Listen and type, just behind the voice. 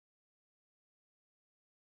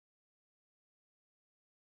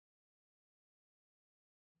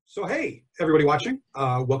So hey, everybody watching,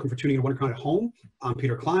 welcome for tuning in to WonderCon at home. I'm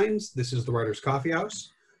Peter Clines. This is the Writers Coffeehouse.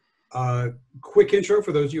 Quick intro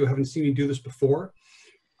for those of you who haven't seen me do this before.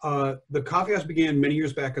 The Coffeehouse began many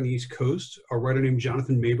years back on the East Coast. A writer named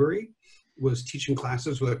Jonathan Maybury was teaching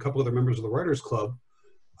classes with a couple other members of the Writers Club.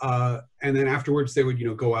 And then afterwards they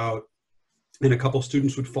would, go out and a couple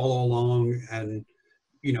students would follow along and,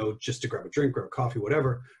 just to grab a drink, grab a coffee,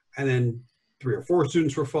 whatever. And then 3 or 4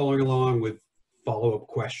 students were following along with follow-up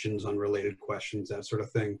questions, unrelated questions, that sort of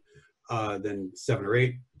thing. Then 7 or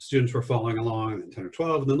 8 students were following along, and then 10 or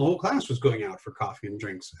 12, and then the whole class was going out for coffee and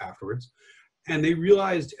drinks afterwards. And they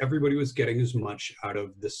realized everybody was getting as much out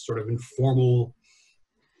of this sort of informal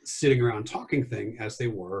sitting around talking thing as they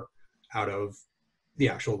were out of the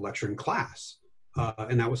actual lecture in class.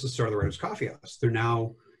 And that was the start of the Writers Coffeehouse. There are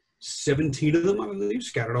now 17 of them, I believe,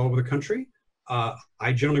 scattered all over the country.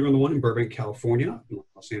 I generally run the one in Burbank, California, in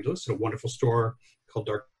Los Angeles, at a wonderful store called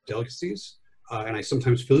Dark Delicacies. And I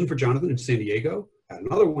sometimes fill in for Jonathan in San Diego at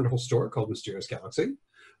another wonderful store called Mysterious Galaxy.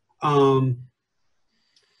 As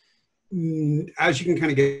you can kind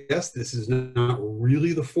of guess, this is not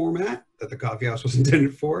really the format that the Coffeehouse was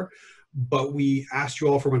intended for, but we asked you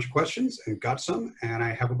all for a bunch of questions and got some, and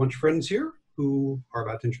I have a bunch of friends here who are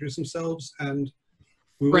about to introduce themselves, and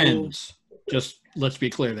friends. Just let's be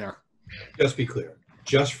clear there. Just be clear.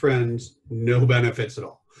 Just friends, no benefits at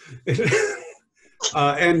all.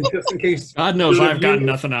 And just in case... God knows I've gotten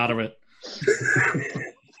nothing out of it.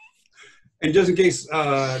 And just in case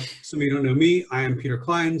some of you don't know me, I am Peter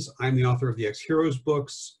Clines. I'm the author of the Ex-Heroes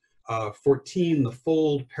books, 14, The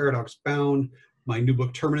Fold, Paradox Bound. My new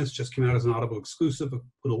book, Terminus, just came out as an Audible exclusive a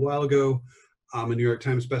little while ago. I'm a New York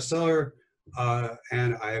Times bestseller,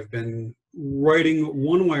 and I have been writing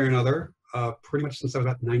one way or another pretty much since I was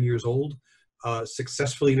about 9 years old,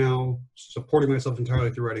 successfully now supporting myself entirely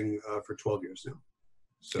through writing for 12 years now.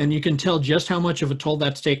 So, and you can tell just how much of a toll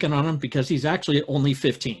that's taken on him because he's actually only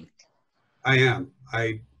 15. I am.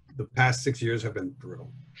 The past 6 years have been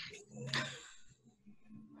brutal.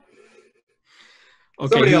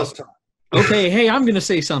 Okay. Somebody else talk. Okay, hey, I'm going to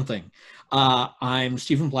say something. I'm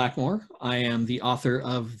Stephen Blackmoore. I am the author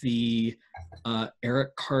of the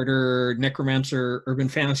Eric Carter Necromancer Urban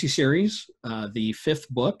Fantasy series. The 5th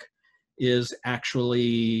book is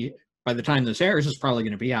actually, by the time this airs, is probably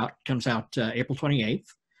going to be out. Comes out April 28th.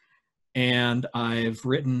 And I've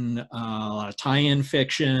written a lot of tie-in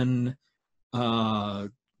fiction,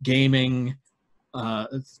 gaming,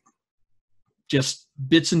 just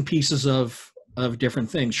bits and pieces of different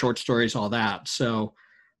things, short stories, all that. So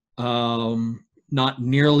not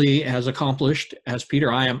nearly as accomplished as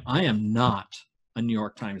Peter. I am not a New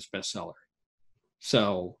York Times bestseller.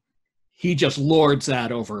 So he just lords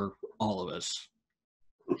that over all of us.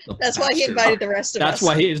 That's why he invited the rest of us. That's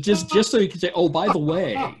why he is just so he can say, oh, by the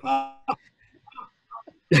way.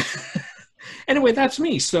 Anyway, that's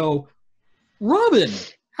me. So Robin,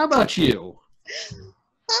 how about you?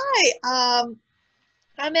 Hi,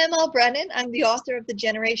 I'm ML Brennan. I'm the author of the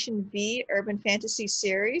Generation V Urban Fantasy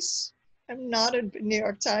series. I'm not a New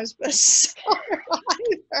York Times bestseller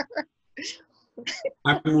either.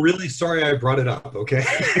 I'm really sorry I brought it up, okay?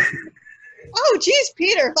 Oh, geez,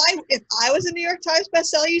 Peter, if I was a New York Times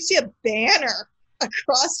bestseller, you'd see a banner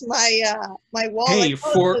across my my wall. Hey, like,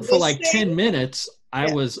 for like thing. 10 minutes,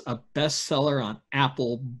 I was a bestseller on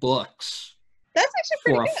Apple Books. That's actually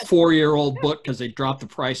pretty good. For a 4-year-old book because they dropped the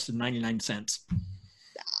price to 99 cents.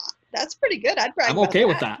 That's pretty good. I'd brag. I'm okay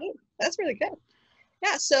with that. That's really good.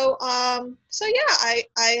 Yeah. So yeah,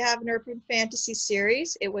 I have an urban fantasy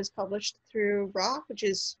series. It was published through Rock, which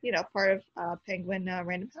is part of Penguin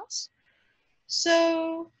Random House.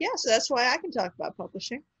 So yeah, so that's why I can talk about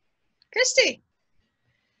publishing. Kristi.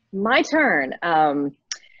 My turn.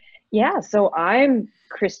 Yeah, so I'm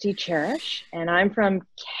Kristi Charish, and I'm from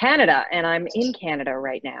Canada, and I'm in Canada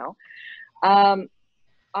right now.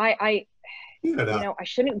 I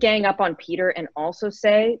shouldn't gang up on Peter and also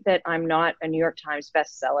say that I'm not a New York Times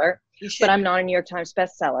bestseller, but I'm not a New York Times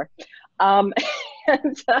bestseller.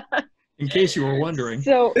 In case you were wondering.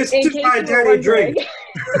 So, this is my dirty drink.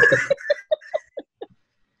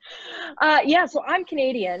 Yeah, so I'm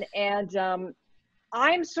Canadian, and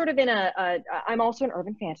I'm sort of I'm also an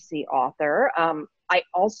urban fantasy author. I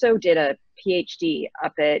also did a PhD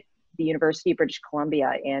up at the University of British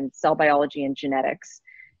Columbia in cell biology and genetics.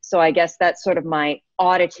 So I guess that's sort of my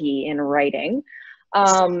oddity in writing.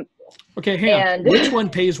 Okay, hang on. Which one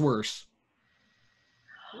pays worse?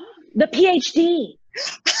 The PhD.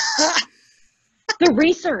 The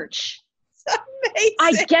research. Amazing.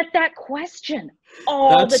 I get that question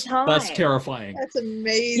all the time. That's terrifying. That's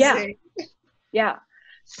amazing. Yeah.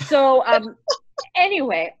 So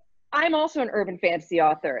anyway, I'm also an urban fantasy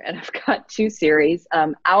author, and I've got 2 series,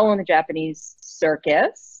 Owl on the Japanese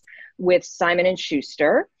Circus with Simon and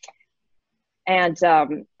Schuster, and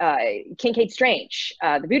Kincaid Strange,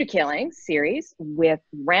 the Voodoo Killings series with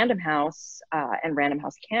Random House and Random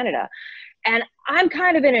House Canada. And I'm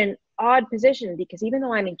kind of in an odd position because even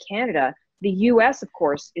though I'm in Canada, the US, of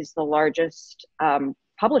course, is the largest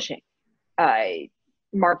publishing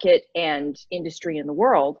market and industry in the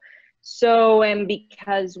world. So, and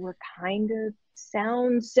because we're kind of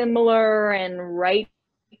sound similar and write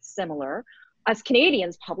similar, us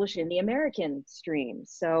Canadians publish in the American stream.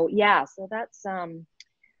 So yeah, so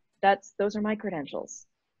those are my credentials.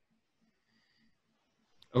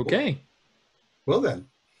 Okay. Well then,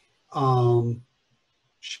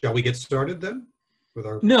 shall we get started then with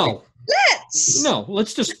our? No. Let's. No,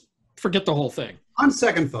 let's just forget the whole thing. On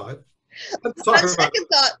second thought, let's talk On about. second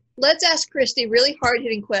thought, let's ask Kristi really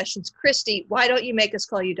hard-hitting questions. Kristi, why don't you make us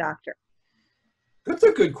call you doctor? That's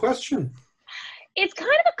a good question. It's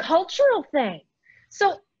kind of a cultural thing.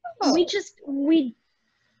 So we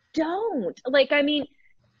don't. Like, I mean,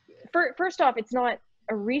 first off, it's not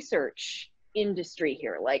a research industry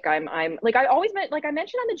here. Like I'm like I always meant, like I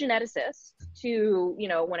mentioned, I'm a geneticist to, you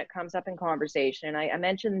know, when it comes up in conversation, I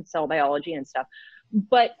mentioned cell biology and stuff,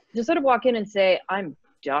 but to sort of walk in and say, I'm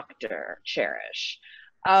Dr. Charish,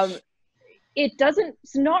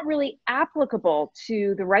 it's not really applicable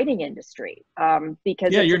to the writing industry,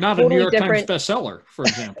 because Yeah, you're not totally a New York different... Times bestseller, for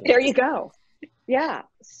example. There you go. Yeah.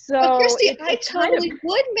 So but Kristi, I it's kind totally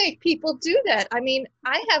would make people do that. I mean,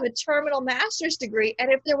 I have a terminal master's degree,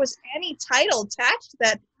 and if there was any title attached to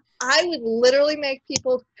that, I would literally make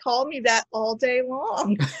people call me that all day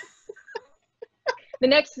long. the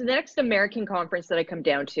next American conference that I come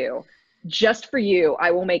down to, just for you,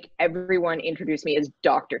 I will make everyone introduce me as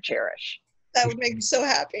Dr. Charish. That would make me so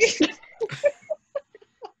happy.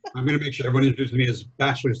 I'm going to make sure everyone introduces me as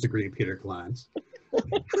bachelor's degree Peter Clines.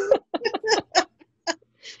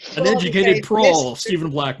 An educated prole,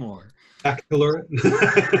 Stephen Blackmoore. Baccalaureate.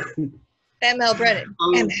 ML Brennan,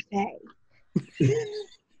 MFA.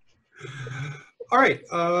 All right,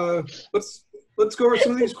 let's go over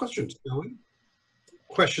some of these questions, shall we?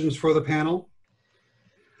 Questions for the panel.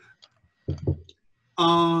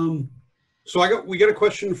 So we got a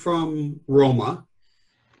question from Roma.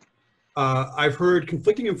 I've heard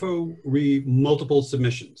conflicting info re multiple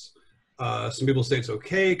submissions. Some people say it's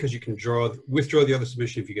okay because you can withdraw the other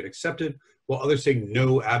submission if you get accepted, while others say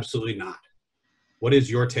no, absolutely not. What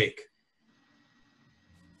is your take?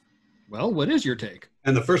 Well, what is your take?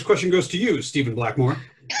 And the first question goes to you, Stephen Blackmoore.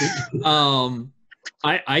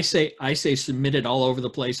 I say submit it all over the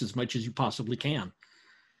place as much as you possibly can.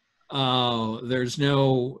 There's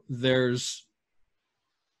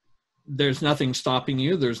nothing stopping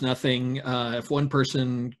you. There's nothing, if one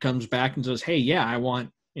person comes back and says, hey, yeah, I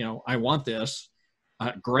want this,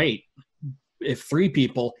 great. If 3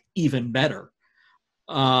 people, even better.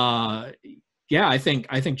 Yeah, I think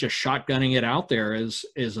just shotgunning it out there is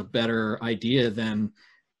a better idea than,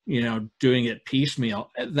 you know, doing it piecemeal.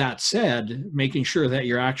 That said, making sure that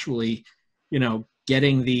you're actually, you know,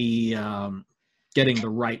 getting the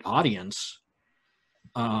right audience.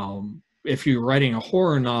 If you're writing a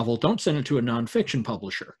horror novel, don't send it to a nonfiction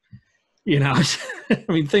publisher. You know, I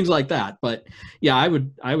mean, things like that. But yeah, I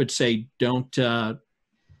would say don't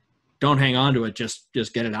hang on to it.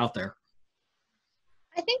 Just get it out there.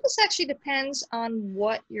 I think this actually depends on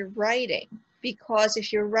what you're writing, because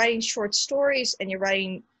if you're writing short stories and you're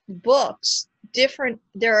writing books,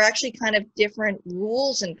 there are actually kind of different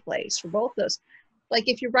rules in place for both those. Like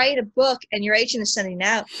if you write a book and your agent is sending it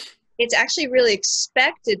out, it's actually really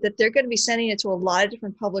expected that they're going to be sending it to a lot of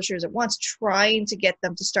different publishers at once, trying to get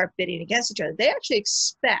them to start bidding against each other. They actually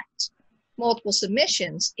expect multiple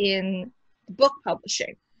submissions in book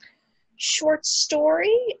publishing. Short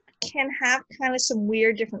story can have kind of some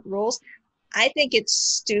weird different rules. I think it's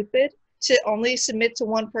stupid to only submit to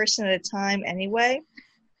one person at a time anyway,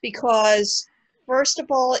 because first of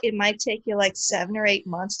all, it might take you like 7 or 8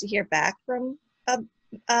 months to hear back from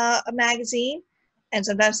a magazine. And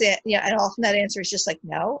sometimes and often that answer is just like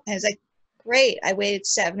no. And it's like, great, I waited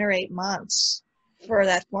 7 or 8 months for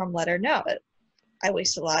that form letter. No, I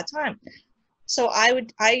wasted a lot of time. So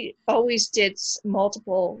I always did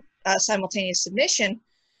multiple simultaneous submission.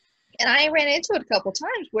 And I ran into it a couple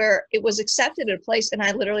times where it was accepted at a place and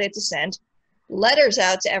I literally had to send letters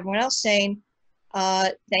out to everyone else saying,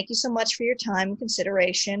 thank you so much for your time and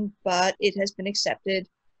consideration, but it has been accepted,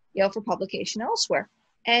 you know, for publication elsewhere.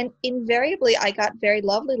 And invariably, I got very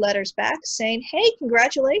lovely letters back saying, hey,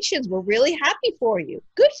 congratulations, we're really happy for you.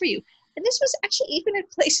 Good for you. And this was actually even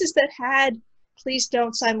at places that had please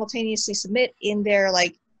don't simultaneously submit in their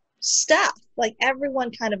like stuff. Like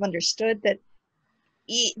everyone kind of understood that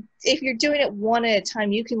if you're doing it one at a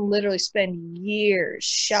time, you can literally spend years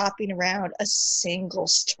shopping around a single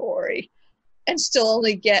story and still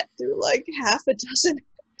only get through like half a dozen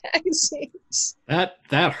magazines.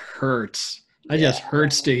 That hurts. That just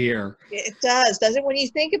hurts to hear. It does, doesn't, when you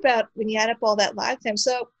think about, when you add up all that lag time.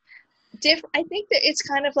 So I think that it's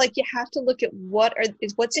kind of like you have to look at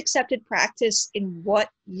what's accepted practice in what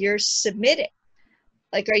you're submitting.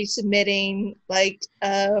 Like, are you submitting like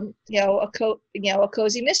a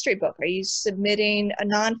cozy mystery book? Are you submitting a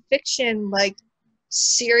nonfiction like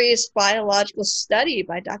serious biological study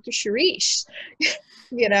by Dr. Charish?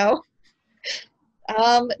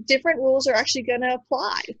 Different rules are actually going to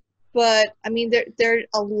apply. But I mean, there are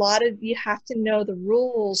a lot of, you have to know the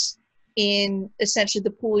rules in essentially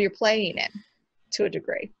the pool you're playing in to a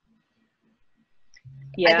degree.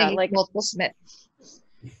 Yeah, I think like multiple submit.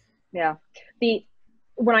 Yeah,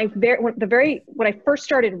 when I first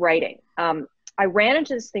started writing, I ran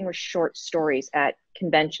into this thing with short stories at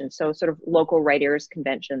conventions, so sort of local writers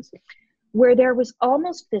conventions, where there was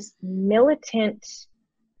almost this militant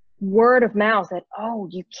word of mouth that, oh,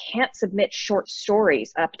 you can't submit short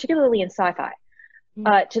stories, particularly in sci-fi,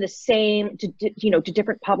 to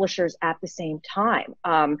different publishers at the same time.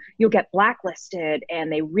 You'll get blacklisted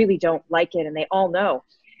and they really don't like it and they all know.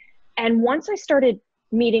 And once I started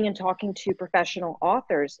meeting and talking to professional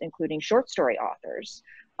authors, including short story authors,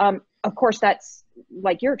 of course, that's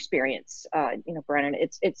like your experience, Brennan,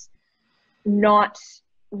 it's not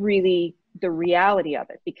really the reality of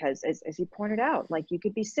it, because as you pointed out, like you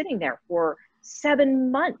could be sitting there for 7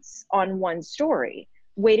 months on one story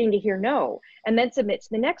waiting to hear no, and then submit to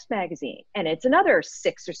the next magazine, and it's another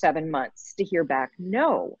 6 or 7 months to hear back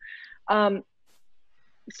no.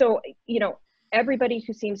 So everybody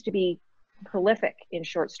who seems to be prolific in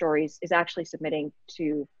short stories is actually submitting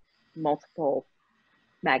to multiple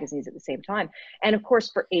magazines at the same time. And of course,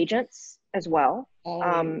 for agents as well,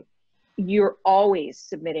 you're always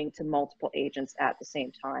submitting to multiple agents at the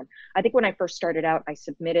same time. I think when I first started out,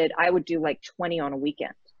 I would do like 20 on a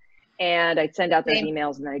weekend, and I'd send out those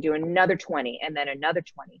emails, and then I'd do another 20 and then another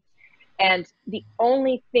 20. And the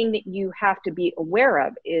only thing that you have to be aware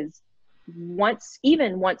of is once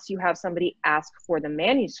you have somebody ask for the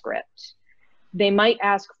manuscript, they might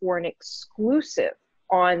ask for an exclusive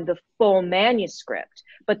on the full manuscript,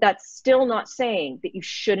 but that's still not saying that you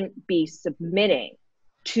shouldn't be submitting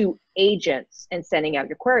to agents and sending out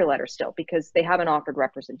your query letter still, because they haven't offered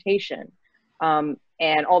representation.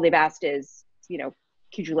 And all they've asked is,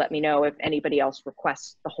 could you let me know if anybody else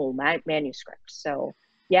requests the whole manuscript? So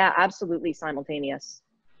yeah, absolutely simultaneous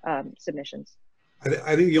submissions.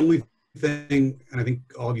 I think the only thing, and I think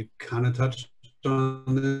all of you kind of touched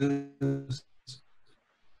on this,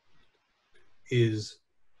 is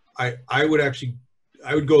I would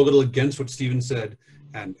go a little against what Stephen said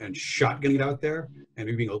and shotgun it out there and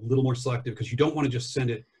maybe being a little more selective, because you don't want to just send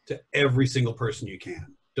it to every single person you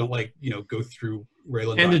can. Don't go through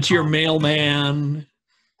Raylan. And it's your mailman.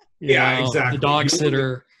 Exactly. The dog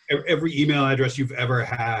sitter. Every email address you've ever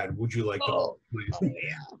had, would you like to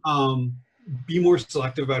be more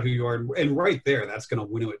selective about who you are, and right there, that's going to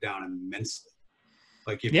winnow it down immensely.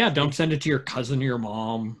 Like, don't send it to your cousin or your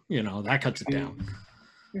mom. That cuts it down.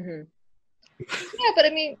 Mm-hmm. Yeah, but I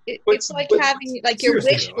mean, it's like having like your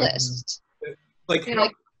wish list. Like, here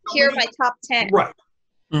are my top 10. Right.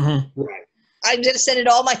 Mm-hmm. Right. I'm going to send it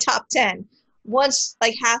all my top 10. Once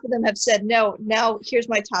like half of them have said no, now here's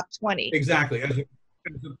my top 20. Exactly. As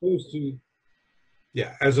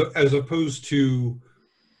opposed to,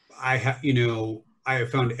 I have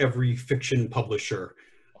found every fiction publisher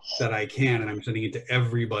that I can, and I'm sending it to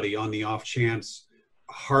everybody on the off chance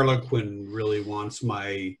Harlequin really wants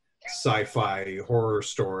my sci-fi horror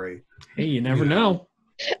story. Hey, you never know.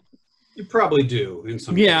 You probably do in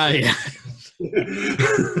some cases.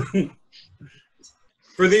 Yeah.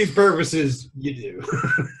 For these purposes, you do.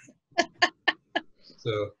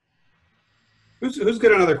 So, who's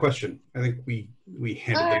got another question? I think we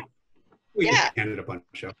handed handed a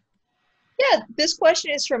bunch up. Yeah, this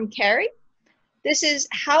question is from Carrie. This is,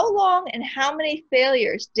 how long and how many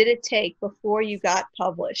failures did it take before you got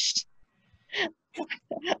published?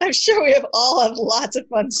 I'm sure we all have lots of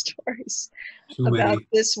fun stories about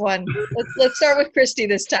this one. Let's start with Kristi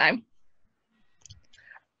this time.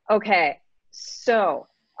 Okay, so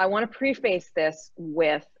I want to preface this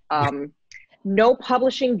with no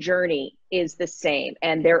publishing journey is the same,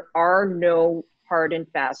 and there are no hard and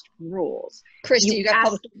fast rules. Kristi, you got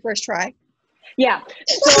published first try? Yeah.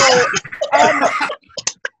 So I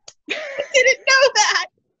didn't know that.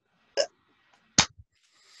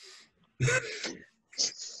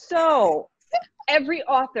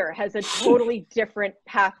 author has a totally different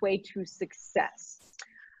pathway to success.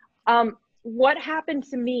 What happened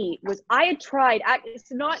to me was I had tried,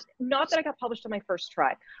 it's not that I got published on my first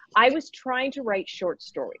try. I was trying to write short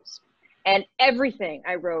stories, and everything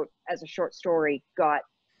I wrote as a short story got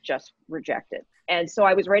just rejected. And so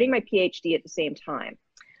I was writing my PhD at the same time.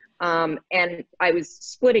 And I was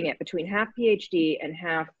splitting it between half PhD and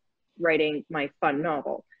half writing my fun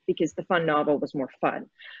novel, because the fun novel was more fun.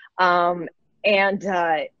 By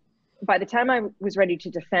the time I was ready to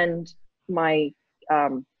defend my,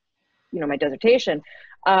 my dissertation,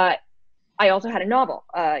 I also had a novel,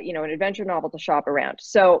 an adventure novel to shop around.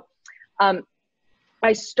 So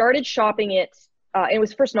I started shopping it. It was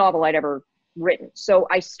the first novel I'd ever written. So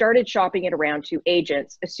I started shopping it around to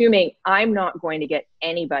agents, assuming I'm not going to get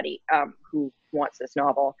anybody who wants this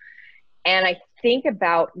novel. And I think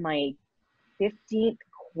about my 15th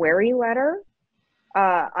query letter,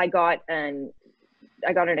 I got a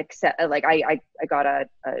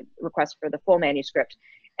request for the full manuscript,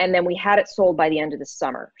 and then we had it sold by the end of the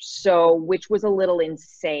summer. So, which was a little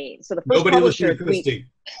insane. So the first publisher,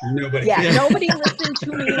 nobody. Yeah, nobody listened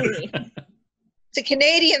to me. It's a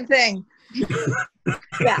Canadian thing.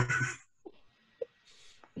 Yeah.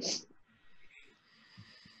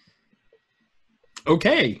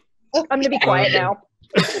 Okay. I'm going to be quiet now.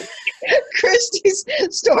 Kristi's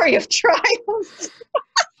story of triumph.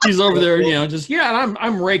 She's over there,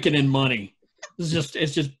 I'm raking in money. It's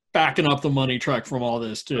just backing up the money truck from all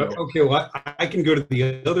this too. Okay, well, I can go to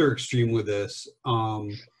the other extreme with this.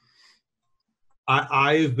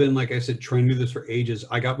 I've been, like I said, trying to do this for ages.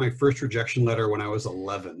 I got my first rejection letter when I was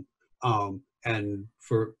 11. And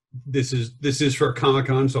this is for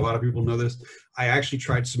Comic-Con, so a lot of people know this. I actually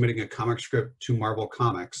tried submitting a comic script to Marvel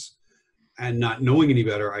Comics, and not knowing any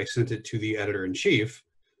better, I sent it to the editor-in-chief,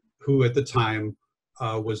 who at the time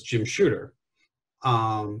was Jim Shooter.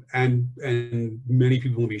 And many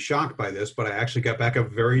people will be shocked by this, but I actually got back a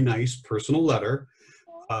very nice personal letter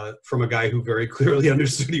from a guy who very clearly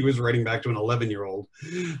understood he was writing back to an 11-year-old.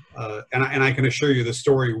 And I can assure you the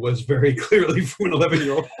story was very clearly from an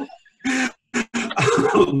 11-year-old.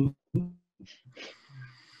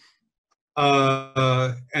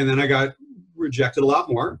 And then I got rejected a lot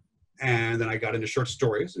more. And then I got into short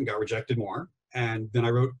stories and got rejected more. And then I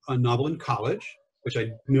wrote a novel in college, which I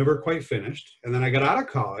never quite finished. And then I got out of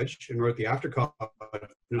college and wrote the after college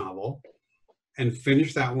novel and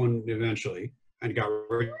finished that one eventually and got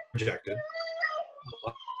rejected a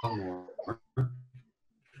lot more.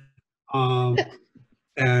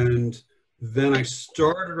 And then I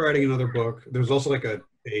started writing another book. There was also like a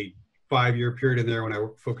 5-year period in there when I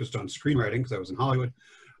focused on screenwriting because I was in Hollywood.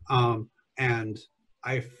 And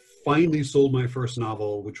I finally sold my first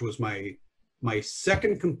novel, which was my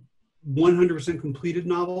second 100% completed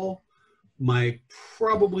novel, my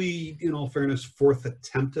probably, in all fairness, 4th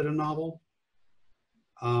attempt at a novel.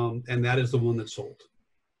 And that is the one that sold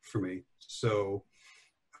for me. So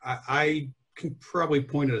I can probably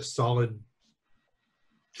point at a solid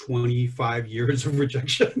 25 years of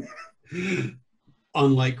rejection,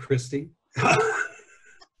 unlike Kristi.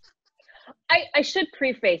 I should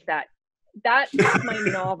preface that. That is my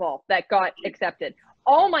novel that got accepted.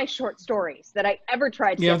 All my short stories that I ever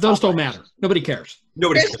tried to those don't matter. Nobody cares.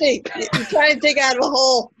 Nobody Kristi, cares. you're trying to dig out of a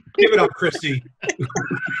hole. Give it up, Kristi.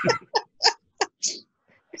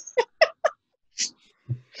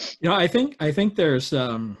 I think there's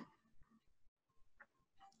a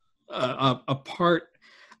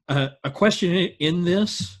question in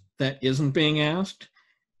this that isn't being asked.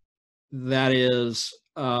 That is,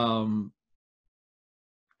 and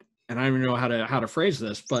I don't know how to phrase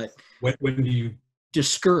this, but when do you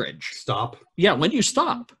discourage? Stop. Yeah, when do you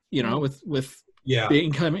stop? With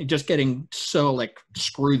being just getting so like,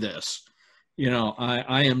 screw this.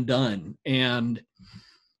 I am done. And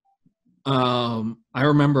I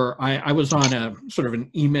remember I was on a sort of an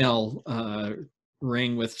email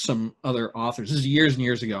ring with some other authors. This is years and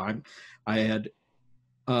years ago. I had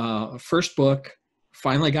first book,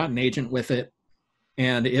 finally got an agent with it,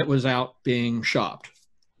 and it was out being shopped.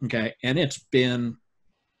 Okay. And it's been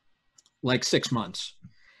like 6 months.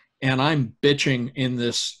 And I'm bitching in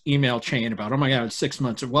this email chain about, oh my God, it's 6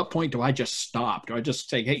 months. At what point do I just stop? Do I just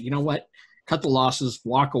say, hey, you know what? Cut the losses,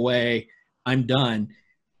 walk away. I'm done.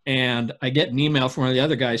 And I get an email from one of the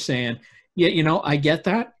other guys saying, yeah, I get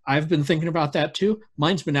that. I've been thinking about that too.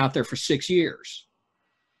 Mine's been out there for 6 years.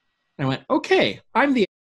 And I went, okay, I'm the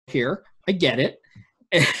here. I get it.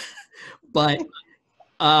 But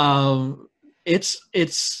it's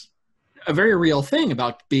a very real thing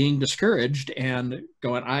about being discouraged and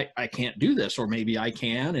going, I can't do this, or maybe I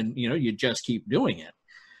can. And, you just keep doing it.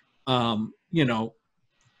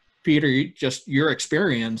 Peter, just your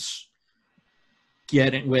experience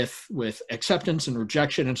getting with acceptance and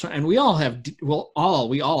rejection and so, and we all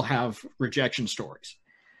have rejection stories.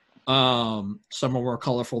 Some are more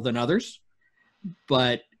colorful than others,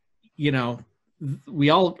 but you know,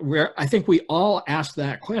 I think we all ask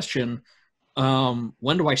that question.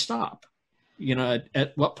 When do I stop? You know,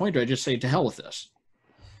 at what point do I just say to hell with this?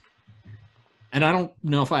 And I don't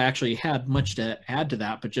know if I actually had much to add to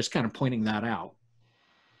that, but just kind of pointing that out.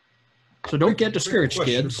 So don't get discouraged,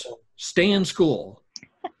 kids. Stay in school.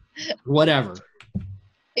 Whatever.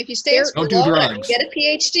 If you stay in school, don't do drugs. You get a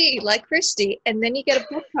PhD like Kristi, and then you get a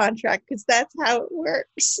book contract because that's how it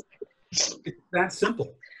works. It's that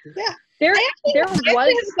simple. Yeah. There I actually have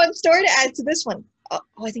a fun story to add to this one. Oh,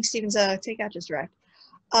 I think Stephen's takeout just arrived.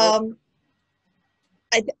 I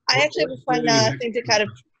actually have a fun thing to kind of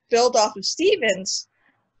build off of Stephen's,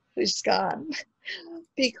 who's gone,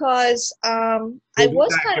 because I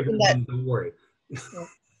was kind of in that. Don't worry.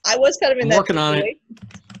 I was kind of in that. Working on it.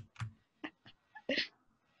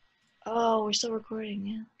 Oh, we're still recording,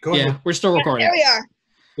 yeah. Go ahead. Yeah, we're still recording. There we are.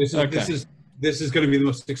 This is going to be the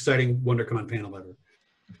most exciting WonderCon panel ever.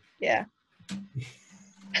 Yeah.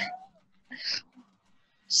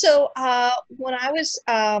 So when I was,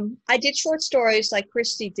 I did short stories like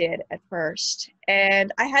Kristi did at first,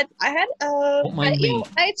 and I had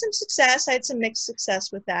some success. I had some mixed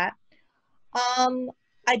success with that.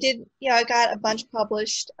 I did, I got a bunch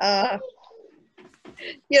published.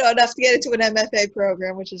 Enough to get into an MFA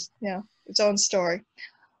program, which is, its own story.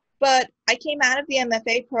 But I came out of the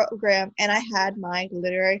MFA program and I had my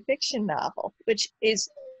literary fiction novel, which is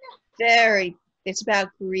it's about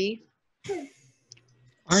grief.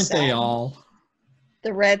 Aren't they all?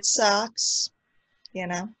 The Red Sox,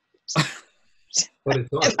 But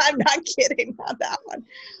it's I'm not kidding on that one.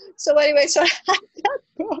 So anyway, so I had that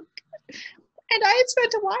book and I had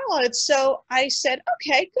spent a while on it. So I said,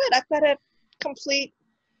 okay, good. I've got a complete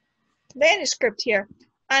manuscript here.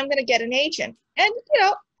 I'm going to get an agent. And,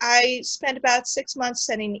 I spent about 6 months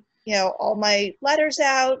sending, all my letters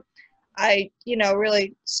out. I,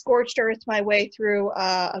 really scorched earth my way through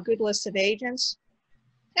a good list of agents.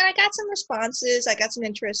 And I got some responses. I got some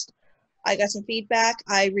interest. I got some feedback.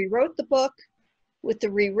 I rewrote the book. With the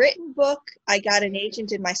rewritten book, I got an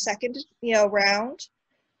agent in my second, round.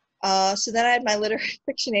 So then I had my literary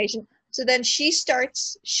fiction agent. So then she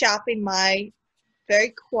starts shopping my very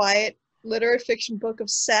quiet literary fiction book of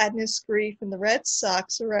sadness, grief, and the Red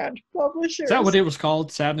Sox around publishers. Is that what it was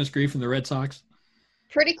called? Sadness, Grief, and the Red Sox?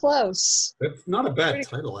 Pretty close. That's not a bad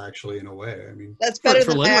title, actually, in a way. I mean, that's better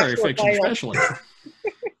for than literary my fiction, title. especially.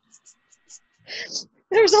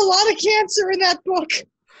 There's a lot of cancer in that book.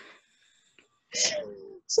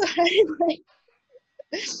 So anyway,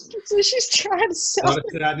 so she's trying to sell. A lot of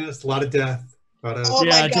sadness, a lot of death. Oh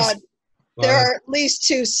my God. There are at least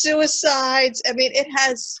 2 suicides. I mean, it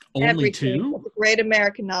has only everything 2 that a great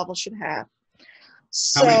American novel should have.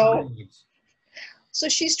 So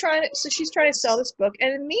she's trying to sell this book.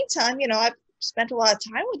 And in the meantime, I've spent a lot of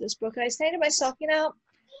time with this book. And I say to myself,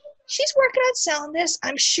 she's working on selling this.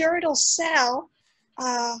 I'm sure it'll sell.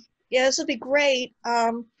 This will be great.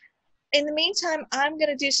 In the meantime, I'm going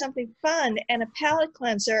to do something fun and a palate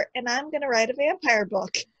cleanser, and I'm going to write a vampire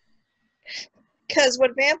book. Because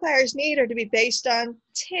what vampires need are to be based on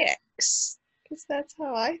ticks. Because that's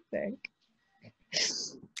how I think.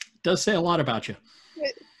 It does say a lot about you.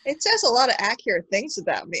 It says a lot of accurate things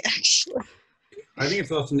about me, actually. I think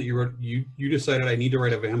it's awesome that you decided I need to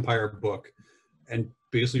write a vampire book, and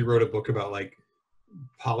basically wrote a book about like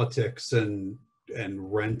politics and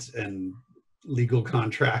rent and legal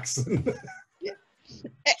contracts. Yeah.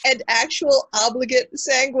 And actual obligate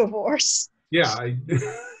sanguivores. Yeah.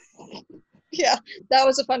 Yeah, that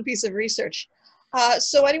was a fun piece of research.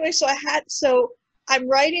 So anyway, so I'm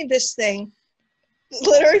writing this thing,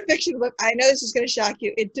 literary fiction book. I know this is going to shock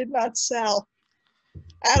you. It did not sell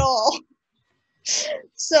at all.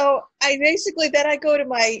 So I go to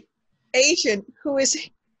my agent, who is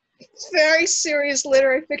a very serious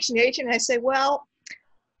literary fiction agent. And I say, well,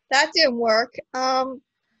 that didn't work. Can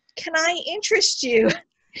I interest you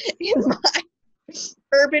in my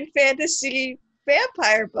urban fantasy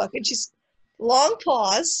vampire book? And she's long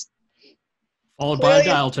pause. Followed by a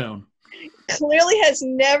dial tone. Clearly has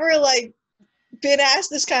never been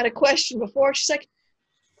asked this kind of question before. She's like,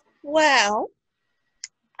 well,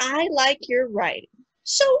 I like your writing,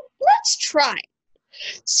 so let's try it.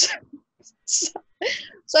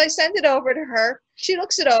 So I send it over to her. She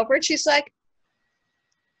looks it over and she's like,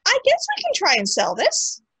 I guess we can try and sell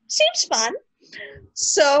this. Seems fun.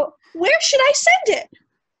 So where should I send it?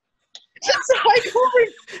 So I go over.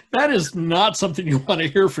 That is not something you want to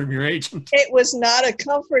hear from your agent. It was not a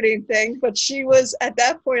comforting thing, but she was, at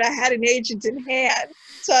that point, I had an agent in hand.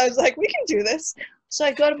 So I was like, we can do this. So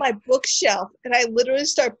I go to my bookshelf and I literally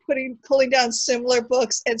start pulling down similar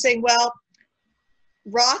books and saying, well,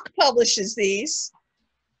 Rock publishes these.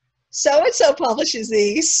 So-and-so publishes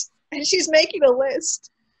these. And she's making a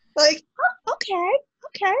list. Like, oh, okay.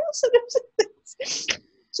 So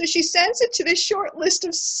so she sends it to this short list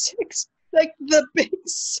of 6, like the big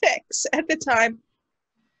 6 at the time.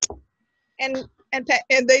 And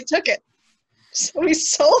they took it. So we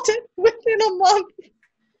sold it within a month.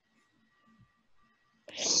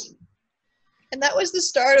 And that was the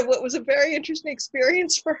start of what was a very interesting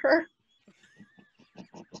experience for her.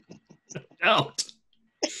 Out.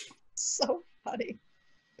 So funny.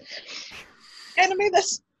 And I mean,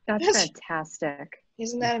 that's fantastic.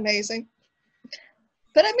 Isn't that amazing?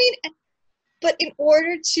 But I mean, but in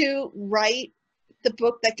order to write the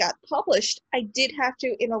book that got published, I did have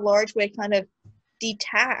to, in a large way, kind of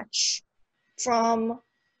detach from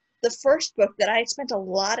the first book that I had spent a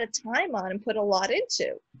lot of time on and put a lot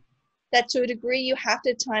into. That to a degree, you have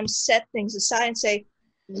to at times set things aside and say,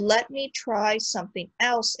 let me try something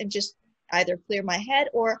else and just either clear my head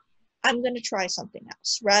or I'm going to try something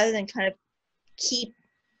else, rather than kind of keep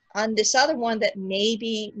on this other one that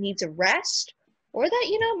maybe needs a rest, or that,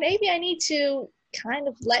 you know, maybe I need to kind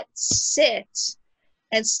of let sit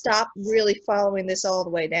and stop really following this all the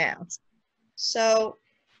way down. So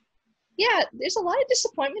yeah, there's a lot of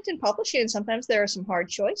disappointment in publishing, and sometimes there are some hard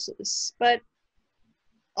choices, but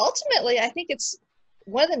ultimately I think it's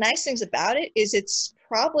one of the nice things about it is it's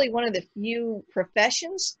probably one of the few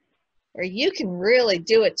professions where you can really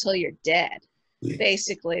do it till you're dead.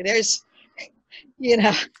 Basically, there's, you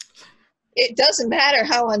know, it doesn't matter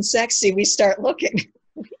how unsexy we start looking,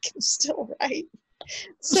 we can still write.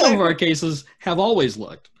 So, some of our cases have always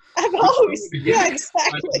looked. I've always, yeah,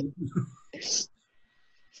 exactly.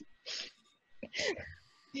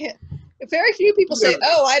 Yeah. Very few people say,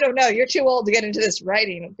 oh, I don't know, you're too old to get into this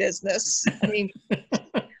writing business. I mean,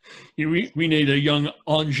 we need a young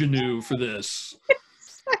ingenue for this.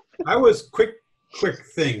 I was quick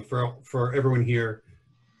thing for everyone here,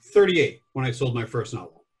 38 when I sold my first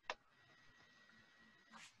novel.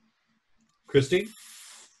 Kristi?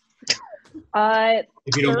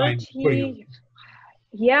 If you don't mind putting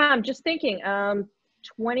yeah, I'm just thinking,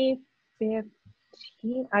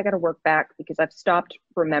 2015, I got to work back because I've stopped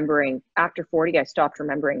remembering. After 40, I stopped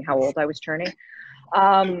remembering how old I was turning.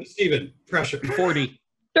 Stephen, pressure. 40.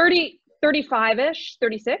 35-ish,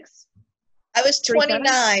 36. I was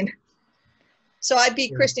 29. So I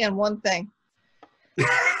beat Kristi on one thing.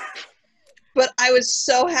 But I was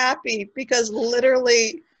so happy because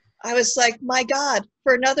literally I was like, my God,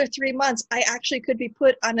 for another 3 months, I actually could be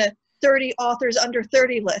put on a 30 authors under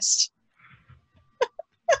 30 list.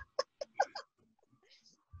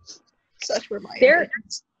 Such were my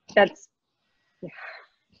ambitions. That's, yeah.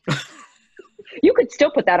 You could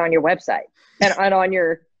still put that on your website and on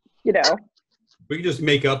your, you know. We could just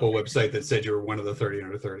make up a website that said you were one of the 30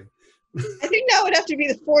 under 30. I think now would have to be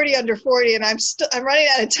the 40 under 40, and I'm running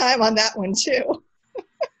out of time on that one too.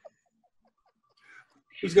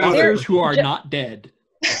 Authors who are not dead.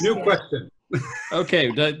 New question.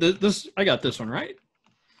 Okay, this I got this one right.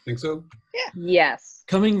 Think so? Yeah. Yes.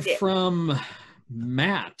 Coming from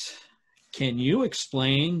Matt, can you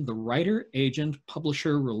explain the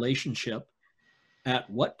writer-agent-publisher relationship? At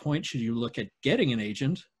what point should you look at getting an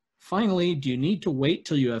agent? Finally, do you need to wait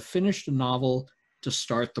till you have finished a novel to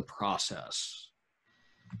start the process?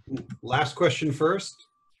 Last question first.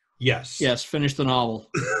 Yes. Yes, finish the novel.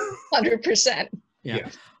 100%. Yeah.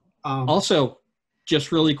 Also,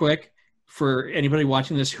 just really quick, for anybody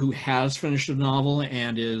watching this who has finished a novel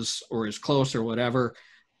and is close or whatever,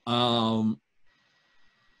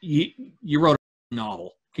 you wrote a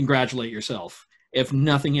novel. Congratulate yourself. If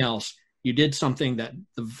nothing else, you did something that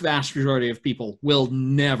the vast majority of people will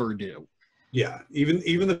never do. Yeah,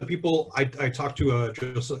 even the people I talked to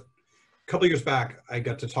just a couple of years back, I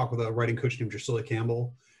got to talk with a writing coach named Drusilla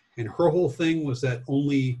Campbell, and her whole thing was that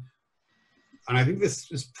only, and I think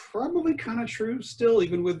this is probably kind of true still,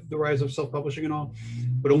 even with the rise of self-publishing and all,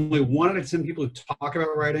 but only 1 out of 10 people who talk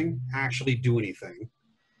about writing actually do anything.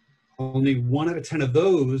 Only 1 out of 10 of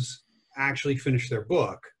those actually finish their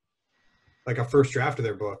book, like a first draft of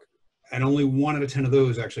their book, and only 1 out of 10 of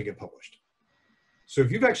those actually get published. So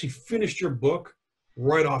if you've actually finished your book,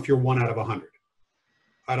 right off, you're 1 out of 100.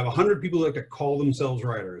 Out of 100 people who like to call themselves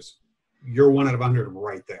writers, you're 1 out of 100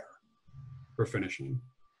 right there for finishing.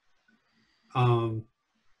 To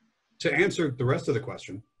answer the rest of the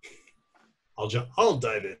question, I'll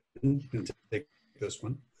dive in and take this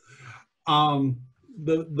one.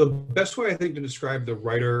 The best way I think to describe the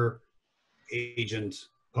writer, agent,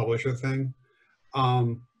 publisher thing,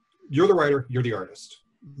 you're the writer, you're the artist.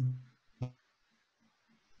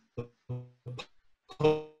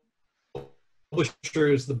 Publisher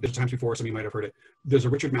is the big times before, some of you might have heard it. There's a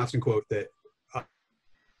Richard Matheson quote that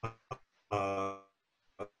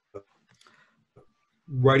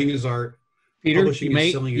writing is art. Peter, publishing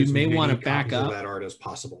is selling you as may many want to back copies of up. that art as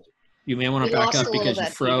possible. You may want to We back lost up a little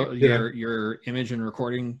because bit, your image and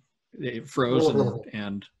recording, it froze,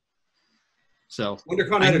 and so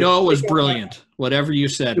WonderCon I editor. know it was brilliant. Whatever you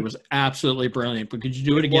said was absolutely brilliant. But could you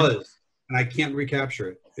do it again? It was, and I can't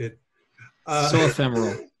recapture it. So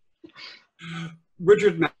ephemeral.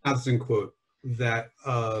 Richard Matheson quote that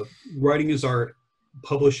writing is art,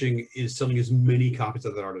 publishing is selling as many copies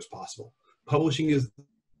of that art as possible. Publishing is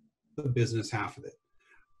the business half of it.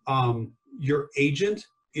 Your agent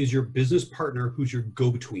is your business partner who's your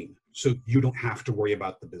go-between, so you don't have to worry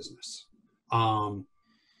about the business.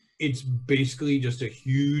 It's basically just a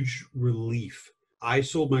huge relief. I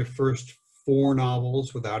sold my first 4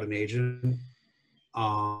 novels without an agent.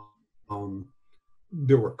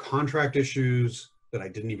 There were contract issues that I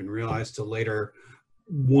didn't even realize till later.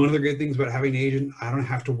 One of the great things about having an agent, I don't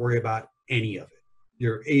have to worry about any of it.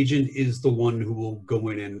 Your agent is the one who will go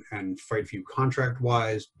in and fight for you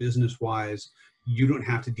contract-wise, business-wise. You don't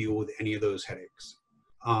have to deal with any of those headaches.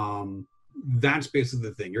 That's basically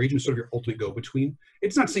the thing. Your agent is sort of your ultimate go-between.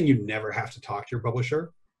 It's not saying you never have to talk to your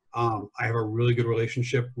publisher. I have a really good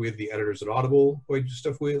relationship with the editors at Audible who I do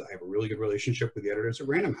stuff with. I have a really good relationship with the editors at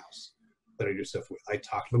Random House that I do stuff with. I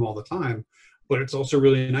talk to them all the time, but it's also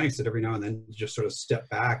really nice that every now and then just sort of step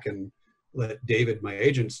back and let David, my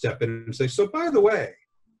agent, step in and say, so by the way,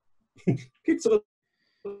 Pete's a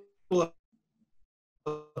little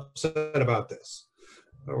upset about this.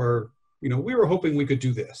 Or, you know, we were hoping we could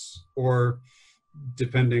do this. Or,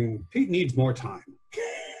 depending, Pete needs more time.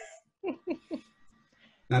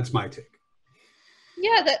 That's my take.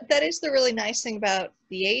 Yeah, that is the really nice thing about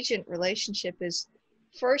the agent relationship is,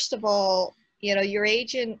 first of all, you know, your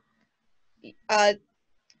agent, the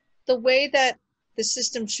way that the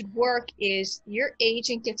system should work is your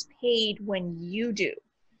agent gets paid when you do.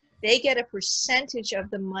 They get a percentage of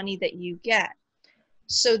the money that you get.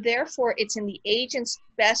 So therefore, it's in the agent's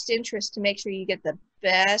best interest to make sure you get the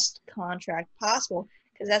best contract possible,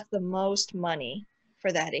 because that's the most money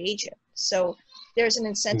for that agent. So there's an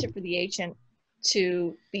incentive for the agent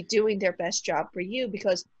to be doing their best job for you,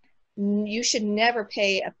 because you should never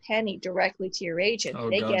pay a penny directly to your agent.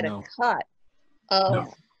 They get a cut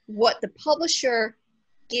of what the publisher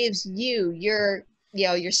gives you, your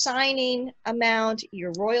signing amount,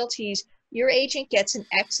 your royalties. Your agent gets an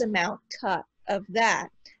X amount cut of that.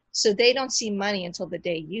 So they don't see money until the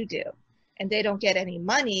day you do, and they don't get any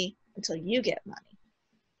money until you get money.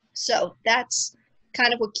 So that's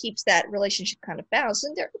kind of what keeps that relationship kind of balanced.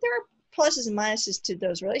 And there are pluses and minuses to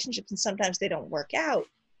those relationships, and sometimes they don't work out.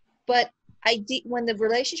 But when the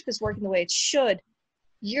relationship is working the way it should,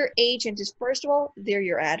 your agent is, first of all, they're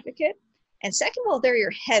your advocate, and second of all, they're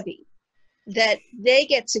your heavy, that they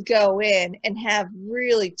get to go in and have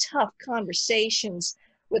really tough conversations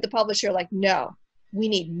with the publisher, like, no, we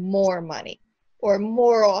need more money, or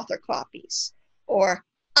more author copies, or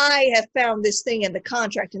I have found this thing in the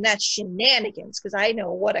contract and that's shenanigans because I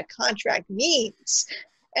know what a contract means.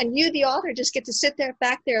 And you, the author, just get to sit there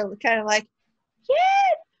back there kind of like,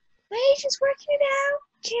 yeah, my agent's working it out.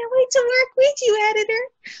 Can't wait to work with you,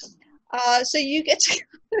 editor. So you get to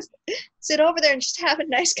sit over there and just have a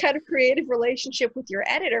nice kind of creative relationship with your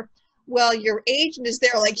editor, while your agent is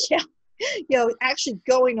there like, yeah, you know, actually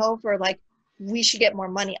going over like, we should get more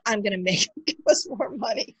money. I'm going to make him give us more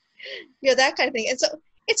money. You know, that kind of thing. And so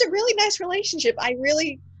it's a really nice relationship.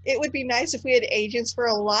 It would be nice if we had agents for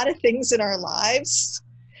a lot of things in our lives.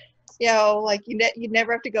 You know, like you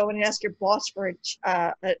never have to go in and ask your boss for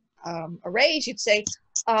a raise. You'd say,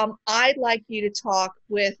 I'd like you to talk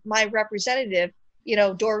with my representative, you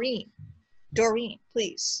know, Doreen,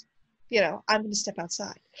 please. You know, I'm going to step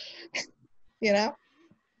outside, you know?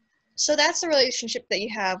 So that's the relationship that you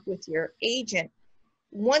have with your agent.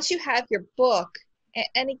 Once you have your book,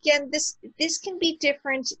 and again, this can be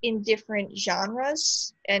different in different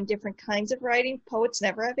genres and different kinds of writing. Poets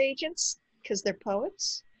never have agents because they're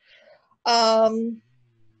poets. No.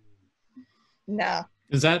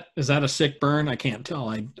 Is that a sick burn? I can't tell.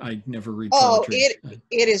 I never read Oh, poetry.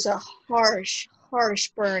 it is a harsh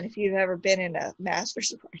burn if you've ever been in a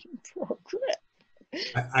master's writing program.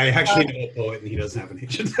 I actually know a poet and he doesn't have an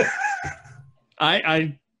agent.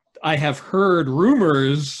 I have heard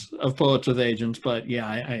rumors of poets with agents, but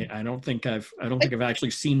yeah, I don't think I've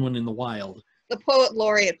actually seen one in the wild. The poet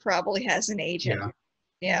laureate probably has an agent. Yeah.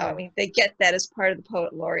 Yeah, I mean, they get that as part of the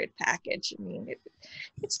poet laureate package. I mean,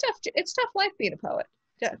 it's tough. It's tough life being a poet.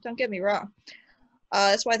 Don't get me wrong.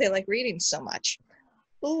 That's why they like reading so much.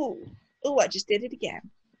 Ooh, I just did it again.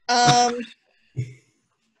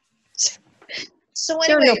 So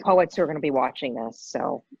There anyway, are no poets who are going to be watching this,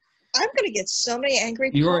 so I'm going to get so many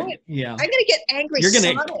angry poets. Yeah. I'm going to get angry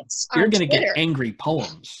sonnets on You're going to Twitter. get angry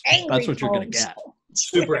poems. Angry That's what you're going to poems get. on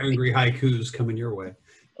Super Twitter. angry haikus coming your way.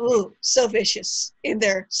 Ooh, so vicious in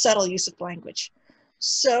their subtle use of language.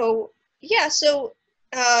 So yeah, so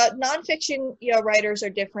nonfiction, writers are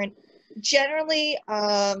different. Generally,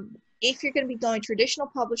 if you're going to be going traditional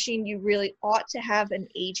publishing, you really ought to have an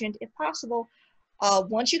agent if possible.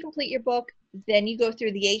 Once you complete your book, then you go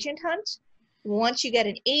through the agent hunt. Once you get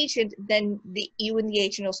an agent, then you and the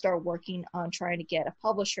agent will start working on trying to get a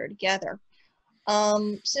publisher together.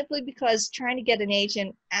 Simply because trying to get an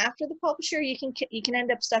agent after the publisher, you can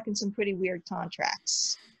end up stuck in some pretty weird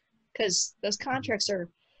contracts, because those contracts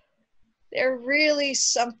they're really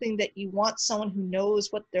something that you want someone who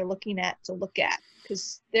knows what they're looking at to look at,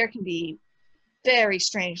 because there can be very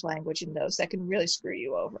strange language in those that can really screw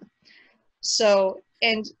you over. So,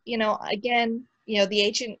 and again, the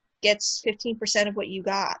agent gets 15% of what you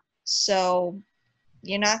got, so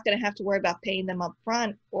you're not going to have to worry about paying them up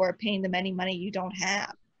front or paying them any money you don't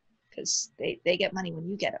have, because they get money when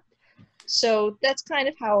you get it. So that's kind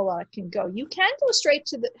of how a lot can go. You can go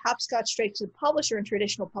hopscotch straight to the publisher in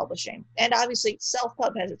traditional publishing. And obviously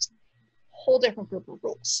self-pub has its whole different group of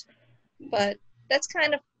rules. But that's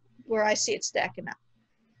kind of where I see it stacking up.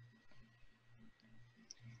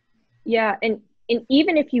 yeah, and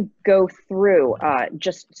even if you go through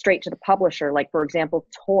just straight to the publisher, like for example,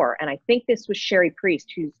 Tor, and I think this was Sherry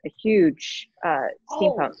Priest, who's a huge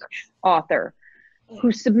steampunk author,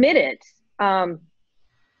 who submitted, I'm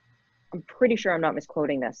pretty sure I'm not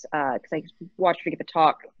misquoting this, because I watched her give a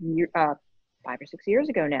talk 5 or 6 years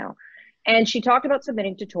ago now. And she talked about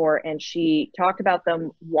submitting to Tor, and she talked about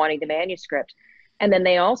them wanting the manuscript. And then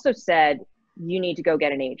they also said, you need to go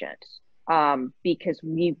get an agent, because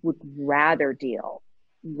we would rather deal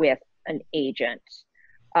with an agent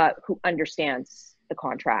who understands the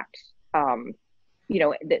contract, the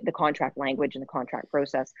contract language and the contract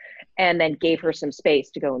process, and then gave her some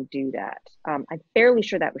space to go and do that. I'm fairly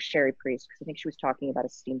sure that was Sherry Priest, because I think she was talking about a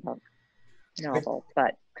steampunk novel,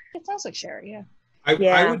 but It sounds like Sherry, yeah. I would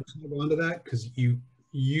tag on to that, because you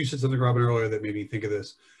said something, Robin, earlier that made me think of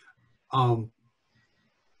this. A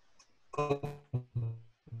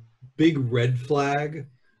big red flag.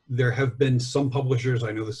 There have been some publishers,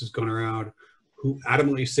 I know this has gone around, who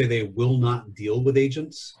adamantly say they will not deal with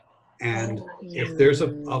agents. And if there's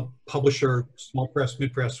a publisher, small press,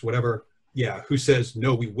 mid press, whatever, who says,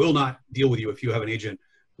 no, we will not deal with you if you have an agent,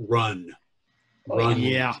 run.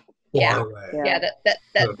 Yeah. Far away. Yeah,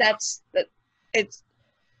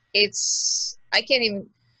 it's I can't even,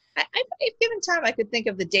 if given time, I could think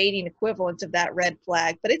of the dating equivalent of that red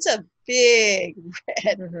flag, but it's a big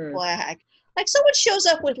red flag. Like someone shows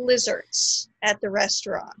up with lizards at the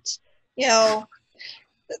restaurant,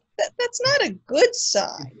 that's not a good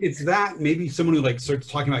sign. It's that, maybe someone who starts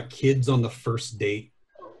talking about kids on the first date.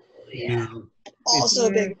 Yeah. Also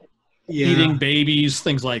a big. Eating babies,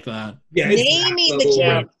 things like that. Yeah, naming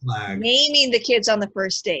the kids on the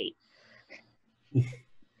first date.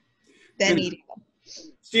 Then eating them.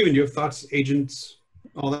 Stephen, do you have thoughts, agents,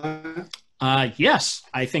 all that? Yes,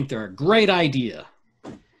 I think they're a great idea.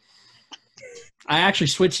 I actually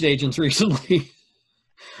switched agents recently.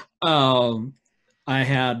 I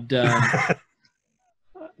had,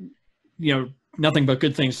 nothing but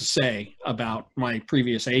good things to say about my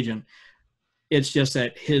previous agent. It's just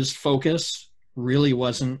that his focus really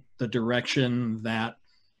wasn't the direction that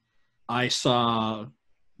I saw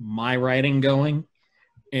my writing going.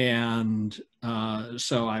 And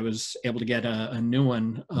so I was able to get a new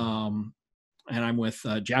one, and I'm with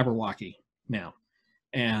Jabberwocky now.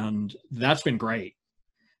 And that's been great.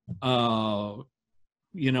 I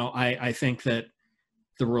think that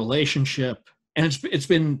the relationship, and it's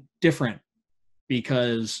been different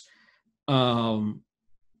because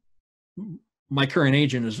my current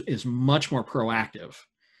agent is much more proactive,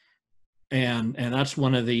 and that's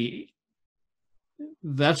one of the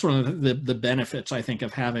benefits, I think,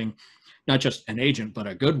 of having not just an agent but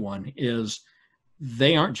a good one, is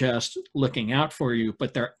they aren't just looking out for you,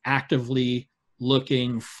 but they're actively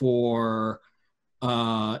looking for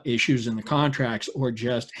issues in the contracts, or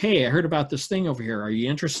just, hey, I heard about this thing over here, are you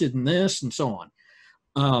interested in this, and so on.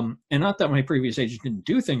 And not that my previous agent didn't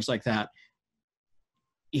do things like that.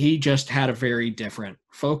 He just had a very different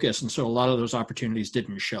focus. And so a lot of those opportunities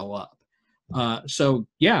didn't show up. So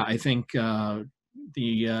yeah, I think the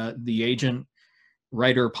agent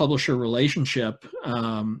writer publisher relationship,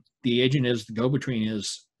 the agent is the go-between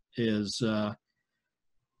has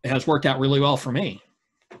worked out really well for me.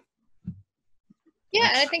 Yeah,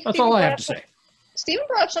 and I think that's all I have to say. Stephen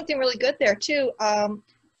brought up something really good there too.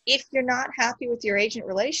 If you're not happy with your agent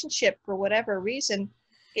relationship for whatever reason,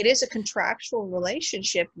 it is a contractual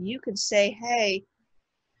relationship. You can say, hey,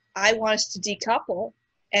 I want us to decouple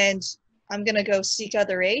and I'm going to go seek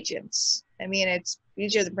other agents. I mean, it's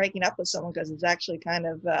easier than breaking up with someone because it's actually kind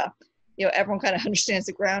of, everyone kind of understands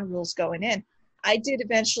the ground rules going in. I did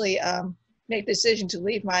eventually make the decision to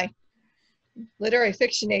leave my literary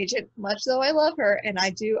fiction agent, much though I love her, and I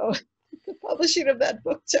do owe the publishing of that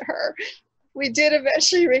book to her. We did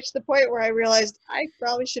eventually reach the point where I realized I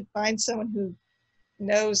probably should find someone who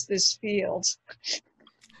knows this field.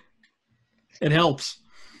 It helps.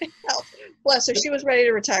 It helps. Bless her. She was ready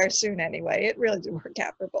to retire soon anyway. It really did work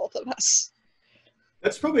out for both of us.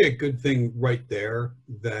 That's probably a good thing right there,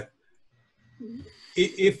 that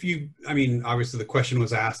if you, I mean, obviously the question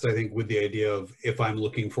was asked, I think, with the idea of if I'm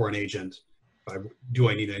looking for an agent, do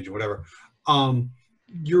I need an agent, whatever.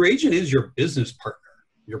 Your agent is your business partner,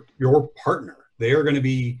 your partner. They are going to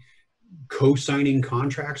be co-signing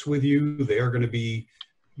contracts with you. They are going to be,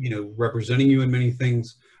 representing you in many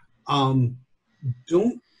things.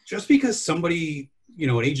 Don't, just because somebody,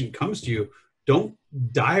 an agent comes to you, don't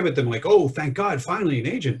dive at them like, oh, thank God, finally an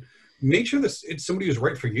agent. Make sure this it's somebody who's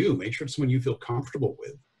right for you. Make sure it's someone you feel comfortable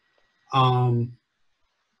with.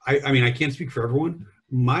 I mean, I can't speak for everyone.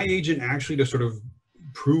 My agent, actually, to sort of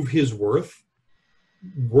prove his worth,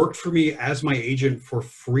 worked for me as my agent for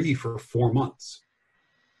free for 4 months.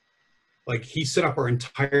 Like, he set up our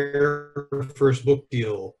entire first book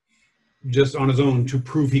deal just on his own to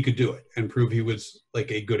prove he could do it and prove he was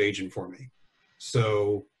like a good agent for me.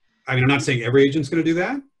 So, I mean, I'm not saying every agent's going to do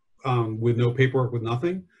that with no paperwork, with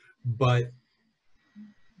nothing, but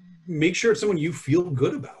make sure it's someone you feel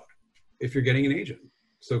good about if you're getting an agent.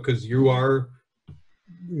 So, because you are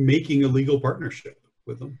making a legal partnership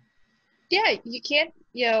with them. Yeah, you can't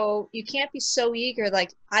be so eager,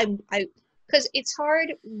 like because it's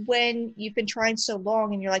hard when you've been trying so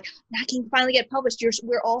long and you're like, I can finally get published.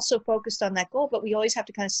 We're all so focused on that goal, but we always have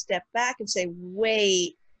to kind of step back and say,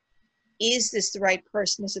 wait, is this the right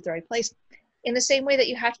person? Is it the right place? In the same way that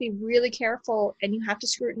you have to be really careful and you have to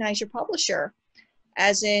scrutinize your publisher,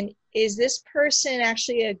 as in, is this person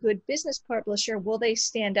actually a good business publisher? Will they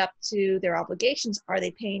stand up to their obligations? Are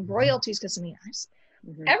they paying royalties? Because I mean,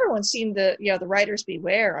 everyone's seen the Writers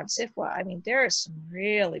Beware on SIFWA. I mean, there are some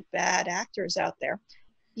really bad actors out there.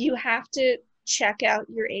 You have to check out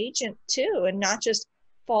your agent too, and not just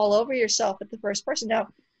fall over yourself at the first person. Now,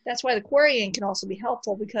 that's why the querying can also be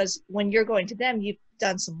helpful, because when you're going to them, you've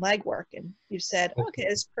done some legwork and you've said, okay,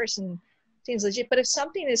 this person seems legit. But if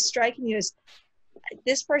something is striking you as,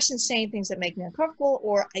 this person's saying things that make me uncomfortable,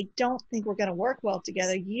 or I don't think we're going to work well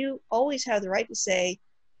together, you always have the right to say,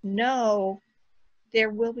 no, there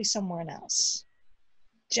will be someone else.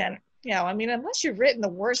 I mean, unless you've written the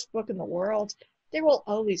worst book in the world, there will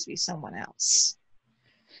always be someone else.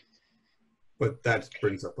 But that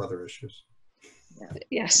brings up other issues.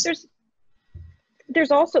 Yes.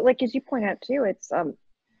 There's also, like, as you point out too, it's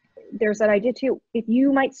there's that idea too, if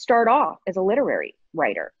you might start off as a literary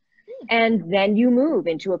writer and then you move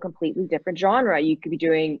into a completely different genre, you could be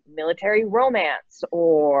doing military romance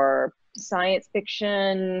or science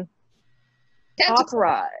fiction,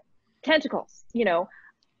 opera, tentacles,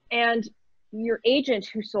 and your agent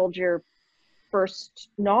who sold your first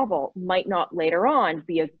novel might not later on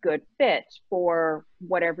be a good fit for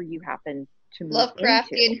whatever you happen to move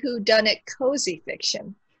Lovecraftian whodunit cozy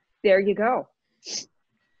fiction. There you go.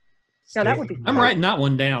 Now that would be fun. I'm writing that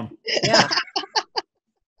one down. Yeah.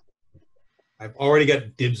 I've already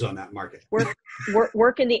got dibs on that market.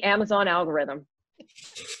 Work in the Amazon algorithm.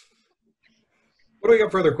 What do we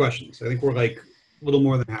got for other questions? I think we're like a little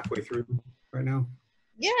more than halfway through right now.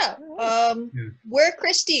 Yeah. We're at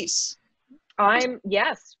Kristi's.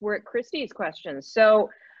 Yes, we're at Kristi's questions. So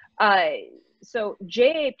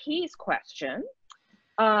JAP's question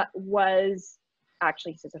was,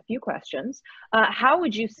 actually, he says a few questions. How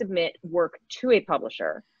would you submit work to a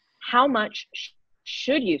publisher? How much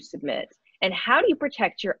should you submit? And how do you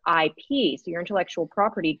protect your IP, so your intellectual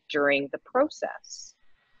property, during the process?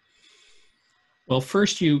 Well,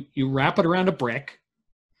 first you wrap it around a brick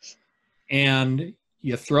and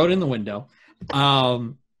you throw it in the window.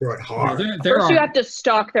 Throw it hard. First, you have to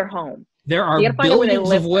stalk their home. There are You gotta find out where they billions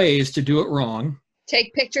live of ways to do it wrong.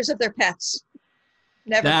 Take pictures of their pets.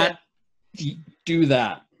 Never That do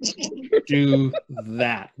that. Do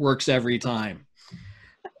that. Works every time.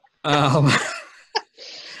 Well,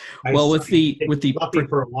 with the Lucky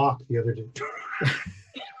for a walk the other day.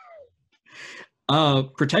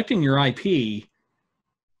 protecting your IP,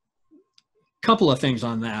 couple of things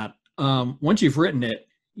on that. Once you've written it,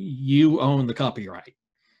 you own the copyright.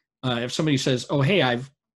 If somebody says, "Oh, hey,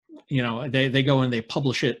 they go and they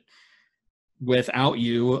publish it without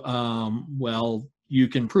you," well, you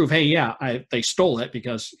can prove, "Hey, yeah, they stole it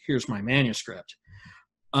because here's my manuscript."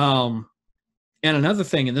 And another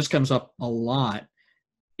thing, and this comes up a lot,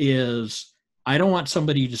 is I don't want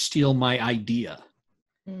somebody to steal my idea.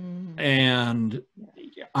 And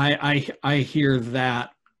I hear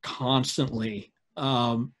that constantly.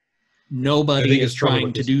 Nobody is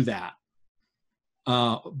trying to do that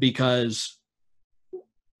because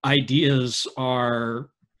ideas are,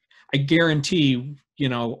 I guarantee,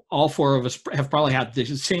 all four of us have probably had the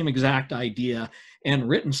same exact idea and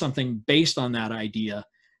written something based on that idea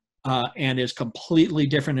and is completely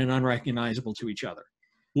different and unrecognizable to each other.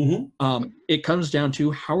 Mm-hmm. It comes down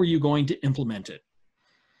to how are you going to implement it?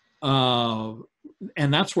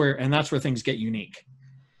 And that's where things get unique.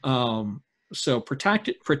 So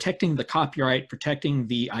protecting the copyright, protecting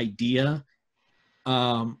the idea,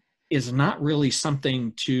 is not really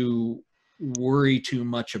something to worry too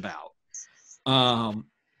much about.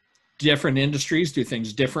 Different industries do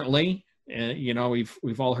things differently.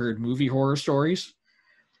 We've all heard movie horror stories.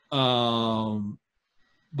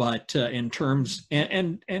 But in terms,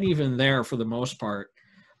 and even there, for the most part,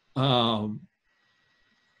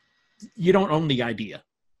 you don't own the idea,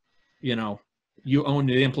 you own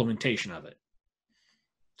the implementation of it.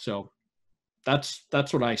 So that's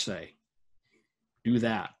what I say. Do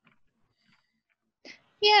that.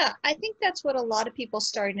 Yeah, I think that's what a lot of people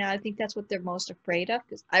starting out, I think that's what they're most afraid of.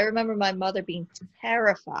 Because I remember my mother being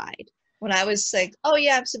terrified when I was like, "Oh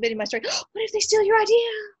yeah, I'm submitting my story. What if they steal your idea?"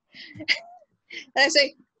 And I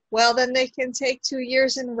say, "Well, then they can take 2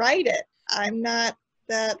 years and write it. I'm not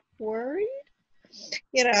that worried."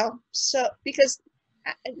 So because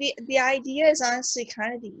the idea is honestly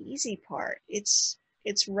kind of the easy part. It's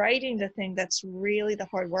writing the thing that's really the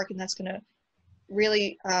hard work, and that's going to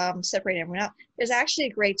really separate everyone out. There's actually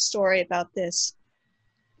a great story about this,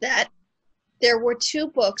 that there were 2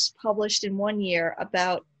 books published in 1 year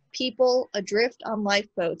about people adrift on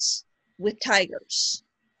lifeboats with tigers.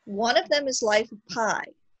 One of them is Life of Pi.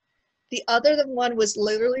 The other one was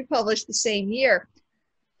literally published the same year.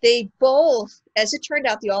 They both, as it turned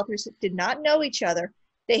out, the authors did not know each other.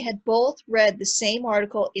 They had both read the same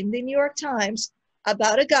article in the New York Times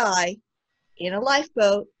about a guy in a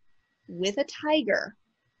lifeboat with a tiger.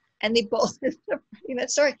 And they both in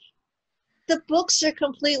that story. The books are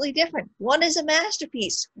completely different. One is a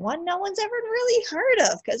masterpiece. One no one's ever really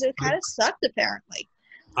heard of because it kind of sucked, apparently.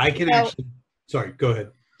 I can actually, sorry, go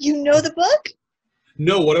ahead. You know the book?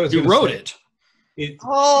 No, what I was going to say. You wrote it.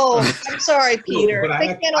 I'm sorry, Peter.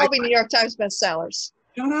 They can't all be New York Times bestsellers.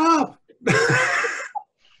 Shut up.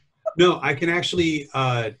 No, I can actually,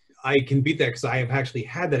 I can beat that because I have actually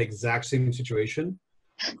had that exact same situation.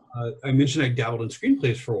 I mentioned I dabbled in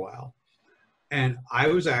screenplays for a while. And I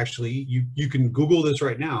was actually, you can Google this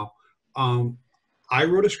right now. I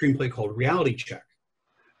wrote a screenplay called Reality Check.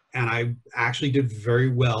 And I actually did very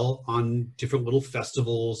well on different little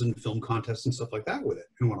festivals and film contests and stuff like that with it,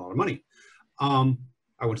 and won a lot of money.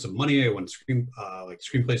 I won some money. I won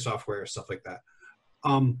screenplay software, stuff like that.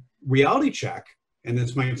 Reality Check, and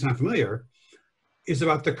this might sound familiar, is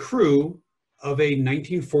about the crew of a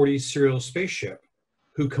 1940s serial spaceship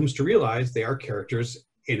who comes to realize they are characters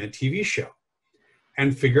in a TV show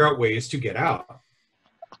and figure out ways to get out.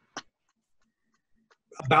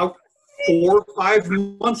 About 4 or 5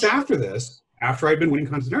 months after this, after I'd been winning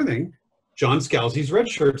contests and everything, John Scalzi's Red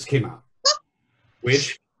Shirts came out,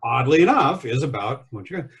 which oddly enough is about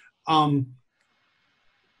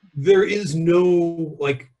there is no,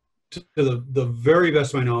 to the very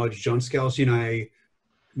best of my knowledge, John Scalzi and I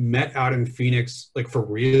met out in Phoenix, for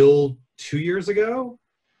real, 2 years ago.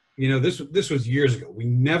 This was years ago. We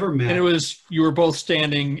never met. And you were both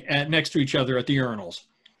standing next to each other at the urinals.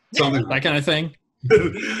 Something that kind of thing.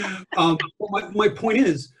 My point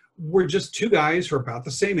is, we're just 2 guys who are about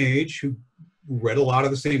the same age, who read a lot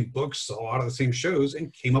of the same books, saw a lot of the same shows,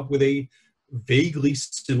 and came up with a vaguely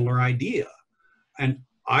similar idea. And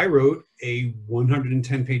I wrote a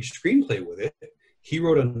 110-page screenplay with it. He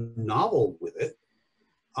wrote a novel with it.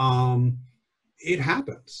 It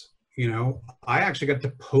happens. I actually got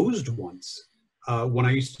deposed once when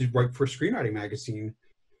I used to write for a screenwriting magazine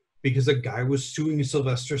because a guy was suing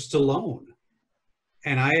Sylvester Stallone.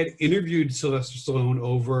 And I had interviewed Sylvester Stallone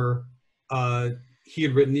over, he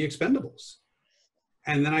had written The Expendables.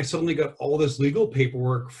 And then I suddenly got all this legal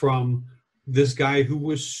paperwork from this guy who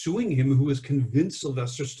was suing him, who was convinced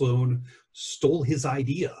Sylvester Stallone stole his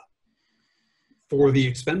idea for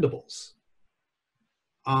The Expendables.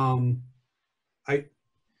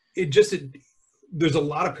 There's a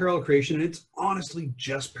lot of parallel creation, and it's honestly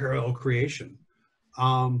just parallel creation.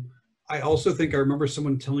 I also think I remember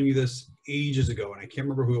someone telling me this ages ago, and I can't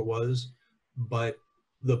remember who it was, but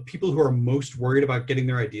the people who are most worried about getting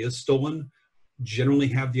their ideas stolen generally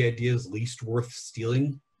have the ideas least worth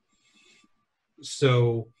stealing.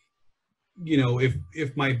 So, you know,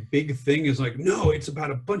 if my big thing is like, no, it's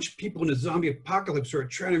about a bunch of people in a zombie apocalypse who are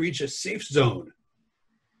trying to reach a safe zone.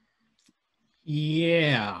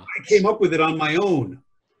 Yeah. I came up with it on my own.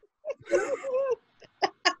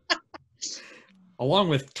 Along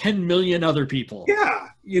with 10 million other people. Yeah,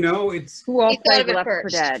 you know, it's... Who all He thought played of it Left 4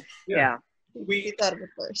 first. Dead. Yeah. We thought of it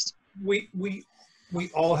first. We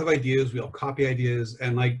all have ideas. We all copy ideas.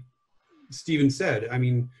 And like Steven said, I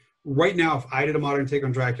mean, right now, if I did a modern take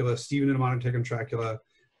on Dracula, Steven did a modern take on Dracula,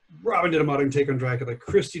 Robin did a modern take on Dracula,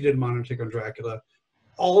 Kristi did a modern take on Dracula,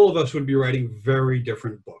 all of us would be writing very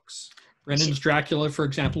different books. Brennan's Dracula, for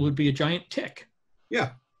example, would be a giant tick.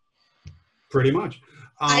 Yeah, pretty much.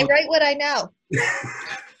 I write what I know.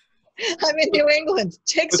 I'm in New England.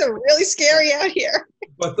 Ticks are really scary out here.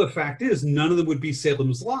 But the fact is, none of them would be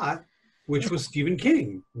Salem's Lot, which was Stephen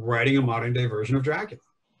King writing a modern day version of Dracula.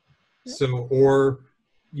 So, or,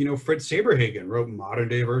 you know, Fred Saberhagen wrote modern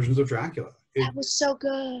day versions of Dracula. That was so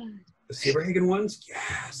good. The Saberhagen ones,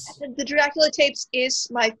 yes. The Dracula tapes is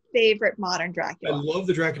my favorite modern I Dracula. love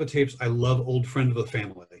the Dracula tapes. I love Old Friend of the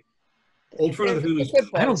Family. Old Friend of the Family. Good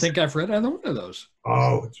I don't books. think I've read either one of those.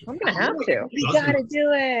 Oh, it's, I'm going to have to. We gotta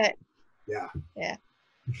do it. yeah. Yeah.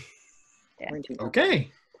 Okay.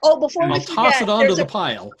 Oh, before we I'll forget, toss it onto there's the a-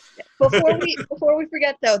 pile. before we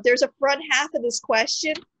forget though, there's a front half of this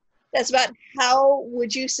question that's about how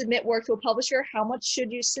would you submit work to a publisher? How much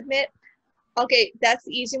should you submit? Okay, that's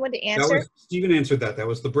the easy one to answer. Steven answered that. That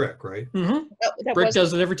was the brick, right? Mm-hmm. That Brick was,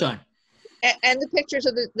 does it every time. and the pictures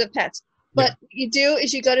of the pets. But you do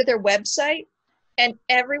is you go to their website, and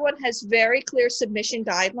everyone has very clear submission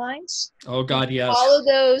guidelines. Oh, God, yes. Follow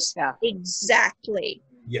those Yeah. exactly.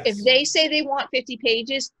 Yes. If they say they want 50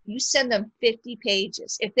 pages, you send them 50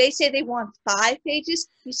 pages. If they say they want 5 pages,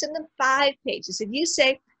 you send them 5 pages. If you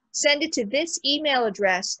say, send it to this email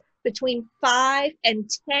address between 5 and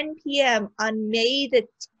 10 p.m. on May the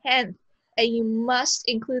 10th, and you must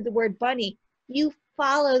include the word bunny, you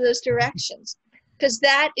follow those directions. Because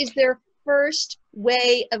that is their first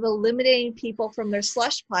way of eliminating people from their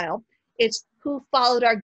slush pile. It's who followed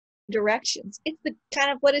our directions. It's the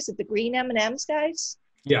kind of, what is it, the green M&Ms, guys?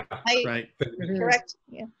 Yeah. Right. Correct.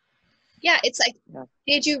 Yeah. Yeah. It's like,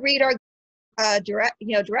 did you read our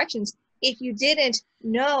directions? If you didn't,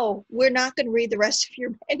 no, we're not going to read the rest of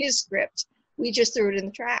your manuscript. We just threw it in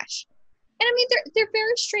the trash. And I mean, they're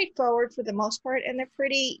very straightforward for the most part, and they're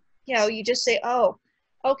pretty. You know, you just say, oh,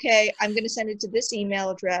 okay, I'm going to send it to this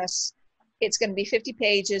email address. It's going to be 50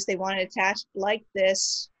 pages. They want it attached like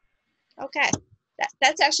this. Okay,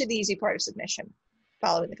 that's actually the easy part of submission,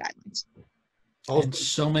 following the guidelines. And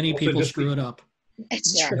so many people screw it up.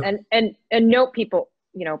 It's Yeah. true. And note, people,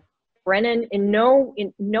 you know, Brennan, in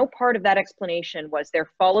no part of that explanation was there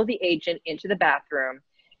follow the agent into the bathroom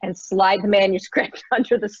and slide the manuscript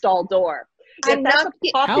under the stall door. I'm If that's not a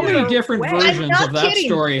kidding. How many popular different way- versions not of that kidding.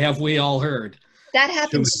 story have we all heard? That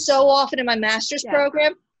happens so often in my master's Yeah.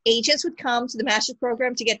 program. Agents would come to the master's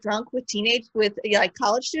program to get drunk with like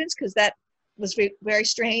college students, because that was very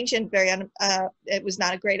strange and it was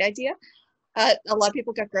not a great idea. A lot of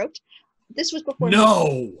people got groped. This was before.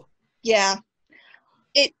 No. Yeah.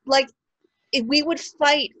 We would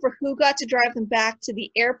fight for who got to drive them back to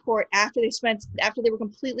the airport after they were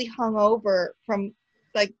completely hungover from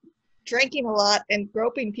like drinking a lot and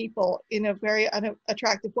groping people in a very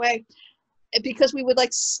unattractive way, because we would like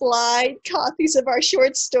slide copies of our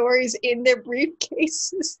short stories in their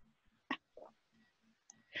briefcases.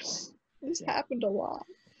 This happened a lot.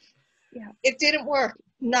 Yeah, it didn't work.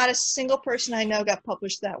 Not a single person I know got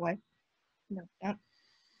published that way. No,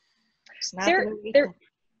 it's not the way we think.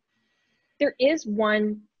 There is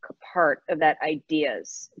one part of that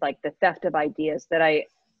ideas, like the theft of ideas, that I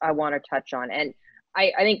want to touch on. And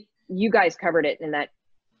I think you guys covered it in that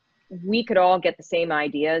we could all get the same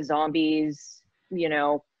idea, zombies, you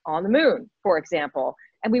know, on the moon, for example,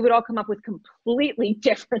 and we would all come up with completely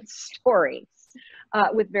different stories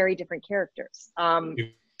with very different characters.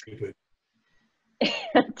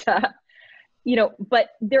 And, you know, but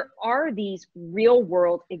there are these real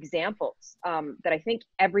world examples that I think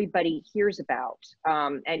everybody hears about.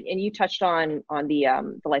 And you touched on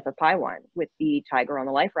the Life of Pi one with the tiger on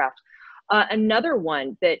the life raft. Another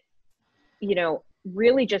one that, you know,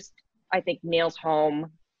 really just, I think, nails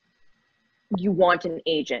home, you want an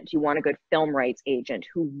agent, you want a good film rights agent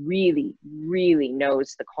who really, really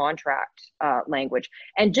knows the contract language.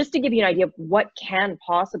 And just to give you an idea of what can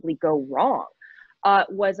possibly go wrong,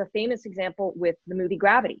 was a famous example with the movie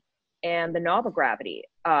Gravity and the novel Gravity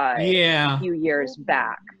a few years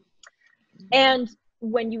back. And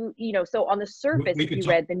when you know, so on the surface, if you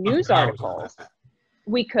read the news articles,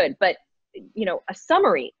 we could, but, you know, a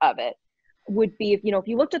summary of it would be, if, you know, if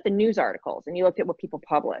you looked at the news articles and you looked at what people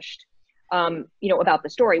published, you know, about the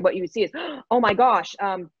story, what you would see is, oh my gosh,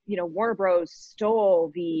 you know, Warner Bros. Stole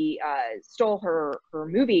her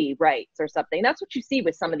movie rights or something. That's what you see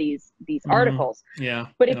with some of these articles. Yeah.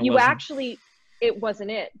 But if you actually, it wasn't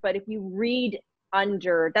it. But if you read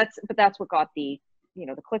under, that's what got the, you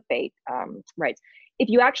know, the clickbait rights. If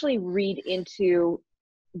you actually read into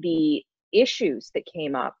the issues that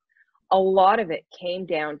came up, a lot of it came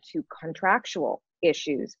down to contractual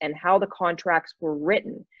issues and how the contracts were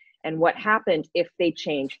written and what happened if they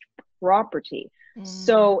changed property.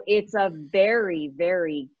 So it's a very,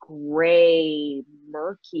 very gray,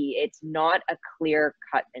 murky, it's not a clear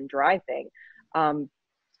cut and dry thing.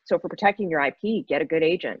 So for protecting your IP, get a good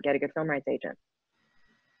agent, get a good film rights agent.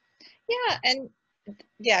 Yeah, and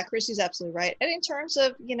yeah, Kristi's absolutely right. And in terms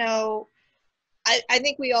of, you know, I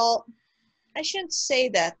think we all, I shouldn't say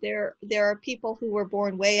that. There are people who were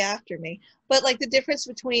born way after me, but like the difference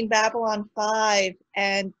between Babylon 5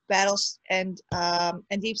 and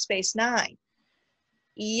Deep Space Nine.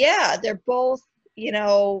 Yeah, they're both, you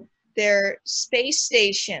know, they're space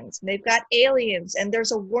stations and they've got aliens and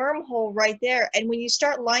there's a wormhole right there. And when you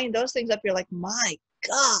start lining those things up, you're like, my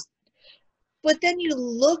God. But then you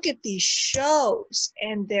look at these shows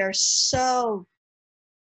and they're so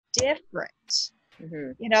different.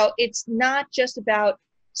 You know, it's not just about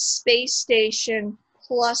space station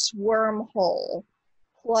plus wormhole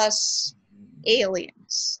plus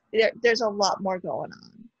aliens. There's a lot more going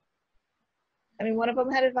on. I mean, one of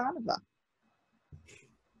them had Ivanova.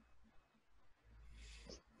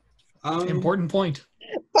 Important point.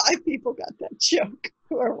 5 people got that joke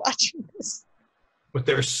who are watching this. But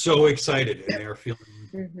they're so excited and they're feeling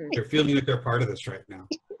they're feeling like they're part of this right now.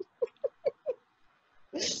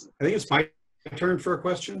 I think it's my turn for a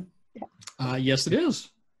question. Yes, it is.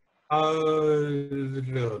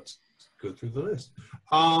 Let's go through the list.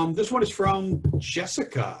 This one is from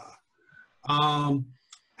Jessica.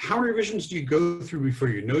 How many revisions do you go through before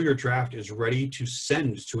you know your draft is ready to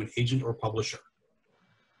send to an agent or publisher?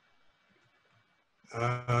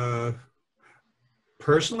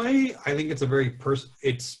 Personally, I think it's a very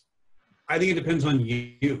I think it depends on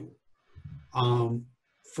you.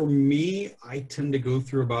 For me, I tend to go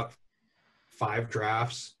through about 5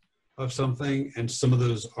 drafts of something, and some of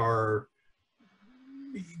those are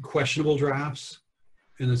questionable drafts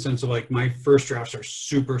in the sense of like my first drafts are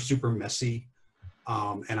super, super messy.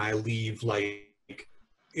 And I leave like,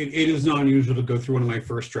 it is not unusual to go through one of my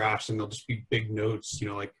first drafts and there'll just be big notes, you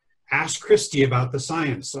know, like ask Kristi about the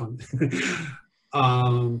science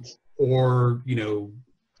or, you know,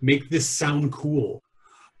 make this sound cool.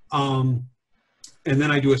 And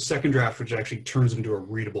then I do a second draft, which actually turns into a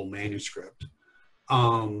readable manuscript.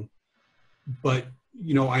 But,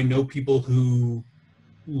 you know, I know people who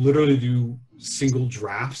literally do single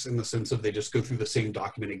drafts in the sense of they just go through the same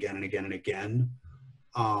document again and again and again.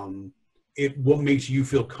 What makes you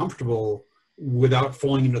feel comfortable without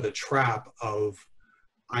falling into the trap of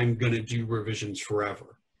I'm going to do revisions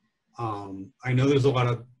forever. I know there's a lot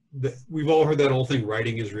of, we've all heard that whole thing,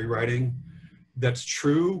 writing is rewriting. That's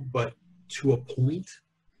true, but to a point.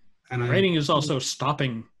 And writing is also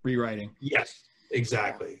stopping rewriting. Yes,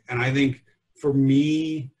 exactly. And I think for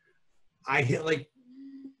me, I hit like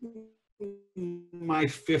my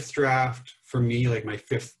 5th draft for me, like my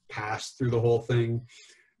 5th pass through the whole thing.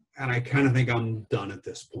 And I kind of think I'm done at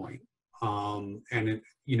this point. And it,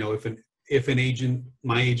 you know, if an agent,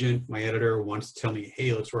 my editor wants to tell me,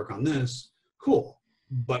 hey, let's work on this, cool.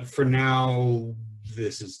 But for now,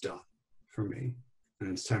 this is done for me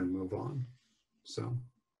and it's time to move on. So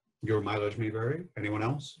your mileage may vary. Anyone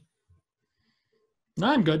else? No,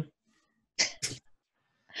 I'm good.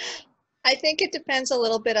 I think it depends a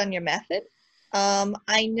little bit on your method.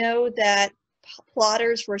 I know that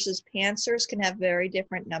plotters versus pantsers can have very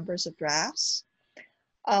different numbers of drafts.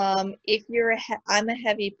 If you're I'm a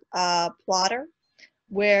heavy plotter,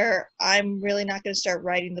 where I'm really not going to start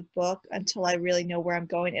writing the book until I really know where I'm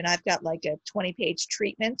going. And I've got like a 20-page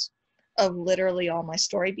treatment of literally all my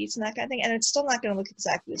story beats and that kind of thing. And it's still not going to look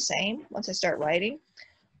exactly the same once I start writing,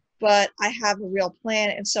 but I have a real plan.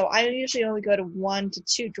 And so I usually only go to 1 to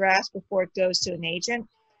 2 drafts before it goes to an agent.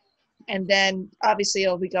 And then obviously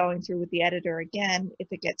it'll be going through with the editor again if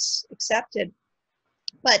it gets accepted.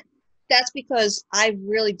 But that's because I've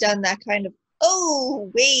really done that kind of,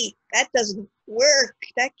 oh, wait, that doesn't work.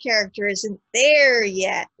 That character isn't there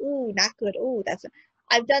yet. Ooh, not good. Ooh,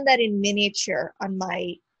 I've done that in miniature on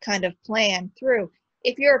my kind of plan through.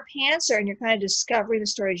 If you're a pantser and you're kind of discovering the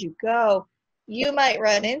story as you go, you might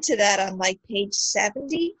run into that on like page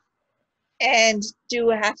 70 and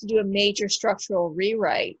have to do a major structural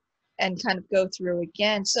rewrite and kind of go through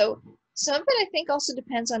again. So some of it I think also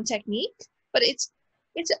depends on technique, but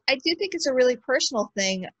I do think it's a really personal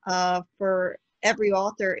thing for every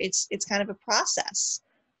author. It's kind of a process.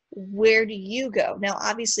 Where do you go? Now,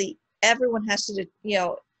 obviously, everyone has to,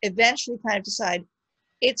 eventually kind of decide,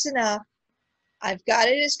 it's enough. I've got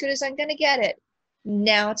it as good as I'm going to get it.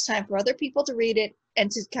 Now it's time for other people to read it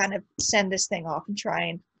and to kind of send this thing off and try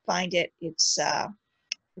and find it. It's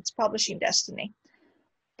publishing destiny.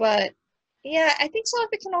 But yeah, I think some of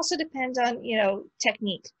it can also depend on,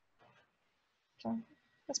 technique. So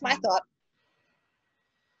that's my thought.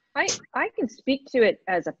 I can speak to it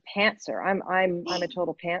as a pantser. I'm a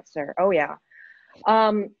total pantser. Oh yeah.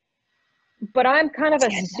 But I'm kind of a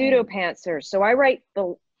pseudo pantser. So I'll write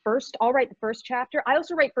the first chapter. I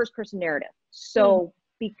also write first person narrative. So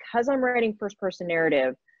because I'm writing first person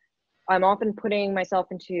narrative, I'm often putting myself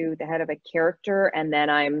into the head of a character and then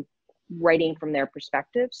I'm writing from their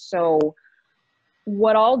perspective. So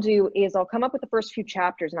what I'll do is I'll come up with the first few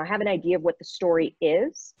chapters and I have an idea of what the story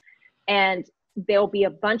is. And there'll be a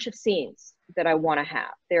bunch of scenes that I want to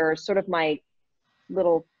have. They're sort of my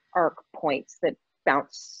little arc points that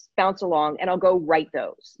bounce along, and I'll go write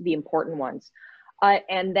those, the important ones.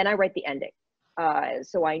 And then I write the ending.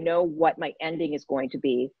 So I know what my ending is going to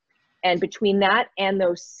be. And between that and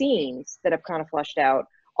those scenes that I've kind of fleshed out,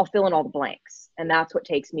 I'll fill in all the blanks. And that's what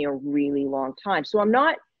takes me a really long time. So I'm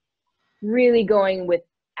not really going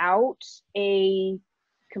without a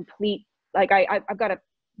complete, like I've got a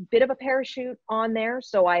bit of a parachute on there.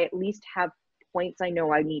 So I at least have points I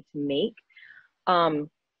know I need to make.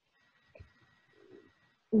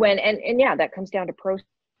 Yeah, that comes down to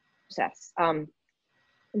process.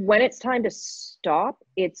 When it's time to stop,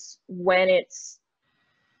 it's when it's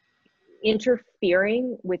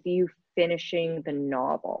interfering with you finishing the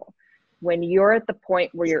novel. When you're at the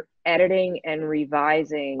point where you're editing and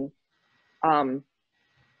revising, and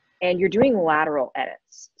you're doing lateral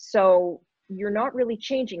edits. So you're not really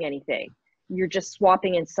changing anything. You're just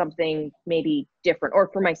swapping in something maybe different. Or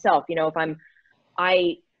for myself, if I'm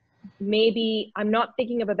not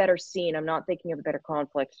thinking of a better scene, I'm not thinking of a better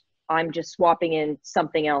conflict, I'm just swapping in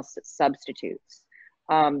something else that substitutes.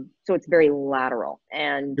 So it's very lateral.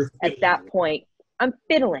 And at that point, I'm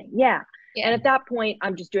fiddling, yeah. And at that point,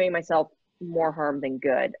 I'm just doing myself more harm than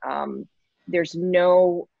good. There's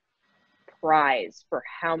no prize for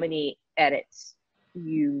how many edits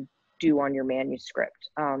you do on your manuscript.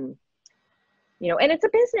 And it's a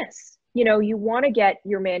business. You want to get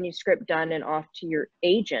your manuscript done and off to your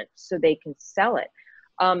agent so they can sell it.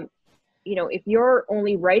 If you're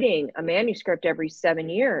only writing a manuscript every 7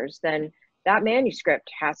 years, then that manuscript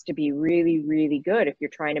has to be really, really good if you're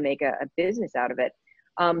trying to make a business out of it.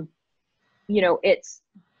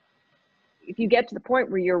 If you get to the point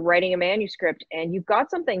where you're writing a manuscript and you've got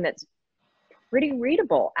something that's pretty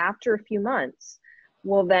readable after a few months,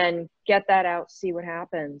 well, then get that out, see what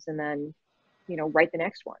happens, and then, write the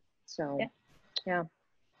next one. So, yeah.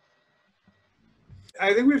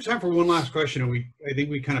 I think we have time for one last question, and I think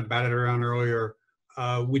we kind of batted around earlier,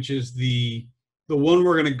 which is the one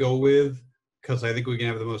we're going to go with, because I think we can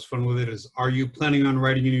have the most fun with it, is, are you planning on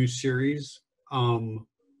writing a new series?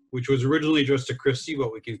 Which was originally addressed to Kristi,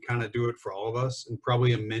 but we can kind of do it for all of us and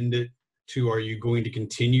probably amend it to, are you going to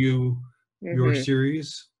continue your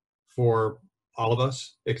series for all of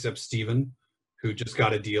us, except Stephen, who just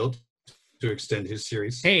got a deal to extend his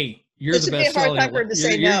series. Hey, you're this the would be a hard time for him to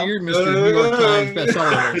say no. You're Mr. New York Times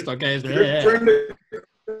bestseller list, okay?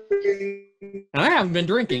 And I haven't been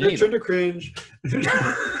drinking either. Turn to cringe.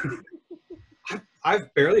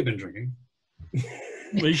 I've barely been drinking.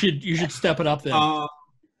 Well, you should step it up then.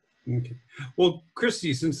 Okay. Well,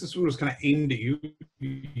 Kristi, since this one was kind of aimed at you,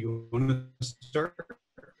 you want to start?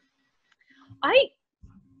 I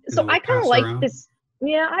kind of like this.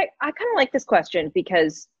 Yeah, I kind of like this question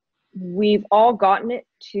because we've all gotten it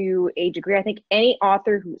to a degree. I think any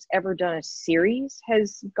author who's ever done a series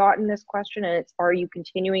has gotten this question, and it's, are you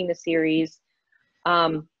continuing the series?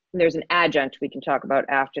 There's an adjunct we can talk about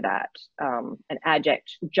after that, an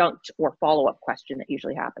adjunct or follow-up question that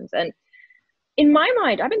usually happens. And in my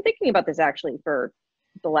mind, I've been thinking about this actually for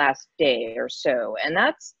the last day or so, and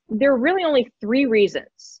there are really only 3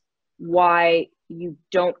 reasons why you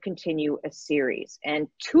don't continue a series. And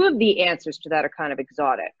 2 of the answers to that are kind of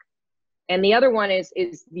exotic. And the other one is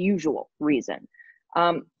the usual reason.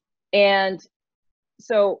 And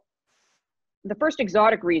so the first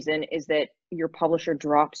exotic reason is that your publisher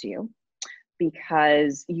drops you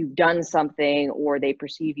because you've done something or they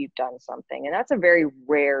perceive you've done something. And that's a very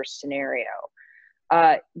rare scenario.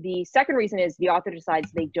 The second reason is the author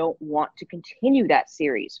decides they don't want to continue that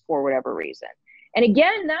series for whatever reason. And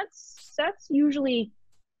again, that's usually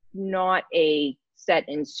not a set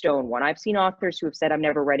in stone one. I've seen authors who have said, I'm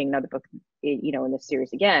never writing another book, in this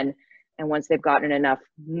series again. And once they've gotten enough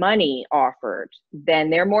money offered,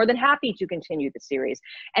 then they're more than happy to continue the series.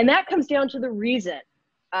 And that comes down to the reason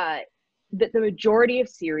that the majority of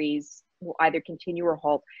series will either continue or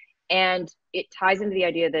halt. And it ties into the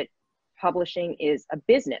idea that publishing is a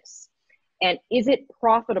business. And is it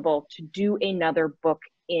profitable to do another book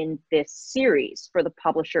in this series for the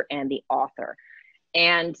publisher and the author?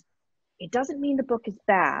 And it doesn't mean the book is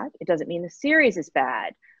bad. It doesn't mean the series is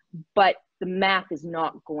bad, but the math is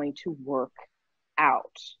not going to work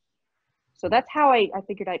out. So that's how I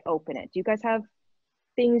figured I'd open it. Do you guys have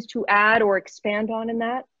things to add or expand on in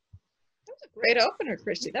that? That was a great opener,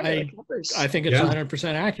 Kristi. That really covers. I think it's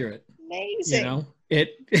 100% accurate. Amazing.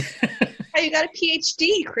 It. How you got a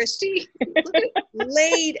PhD, Kristi? Look at it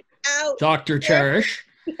laid out. Dr. Charish.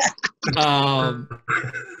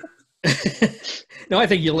 No, I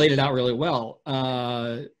think you laid it out really well.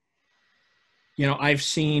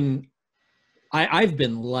 I've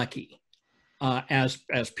been lucky, as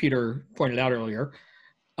Peter pointed out earlier.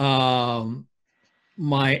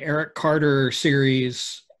 My Eric Carter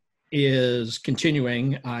series is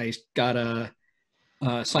continuing. I got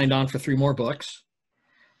signed on for 3 more books,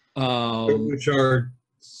 which are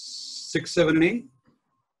 6, 7, and 8.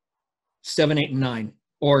 7, 8, and 9,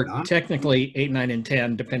 or technically 8, 9, and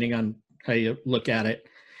 10, depending on how you look at it.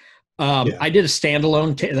 I did a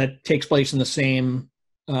standalone that takes place in the same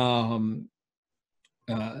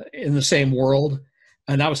world,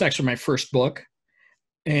 and that was actually my first book,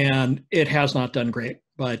 and it has not done great.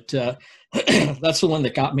 But that's the one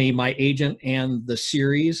that got me my agent and the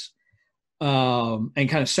series, and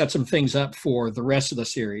kind of set some things up for the rest of the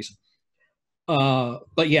series.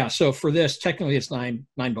 But yeah, so for this, technically it's nine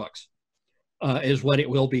books, is what it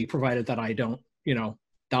will be, provided that I don't,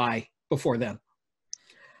 die before then.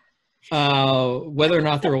 Whether or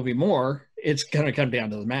not there will be more, it's going to come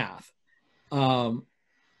down to the math.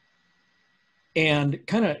 And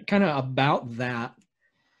kind of about that,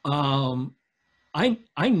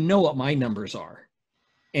 I know what my numbers are,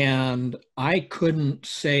 and I couldn't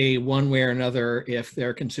say one way or another if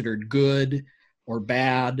they're considered good or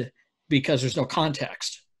bad, because there's no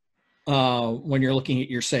context when you're looking at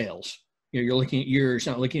your sales. You're looking at yours,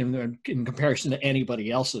 not looking in comparison to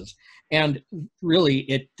anybody else's. And really,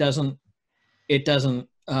 it doesn't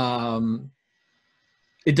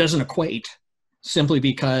equate, simply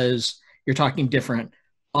because you're talking different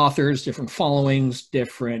authors, different followings,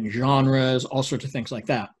 different genres, all sorts of things like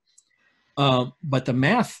that. But the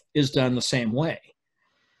math is done the same way.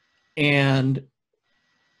 And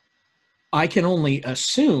I can only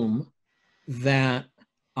assume that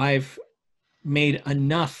I've made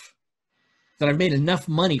enough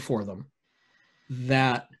money for them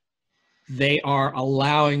that they are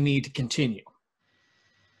allowing me to continue.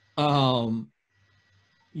 For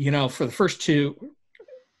the first 2,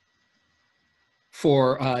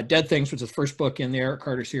 for Dead Things, which is the first book in the Eric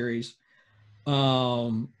Carter series,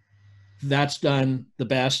 that's done the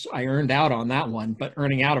best. I earned out on that one, but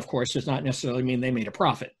earning out, of course, does not necessarily mean they made a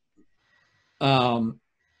profit.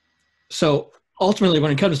 So ultimately,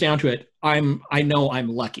 when it comes down to it, I know I'm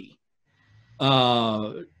lucky.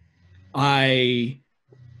 I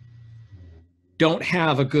don't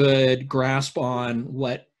have a good grasp on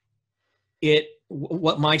what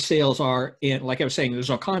my sales are in, like I was saying, there's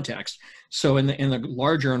no context. So in the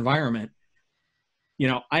larger environment,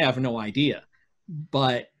 I have no idea,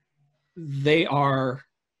 but at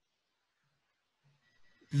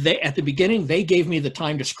the beginning, they gave me the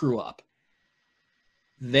time to screw up.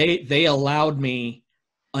 They allowed me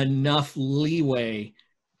enough leeway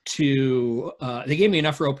to, they gave me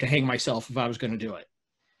enough rope to hang myself if I was going to do it.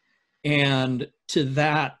 And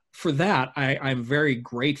for that, I'm very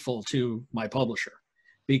grateful to my publisher,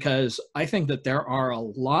 because I think that there are a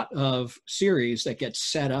lot of series that get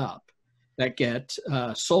set up, that get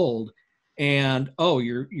sold, and oh,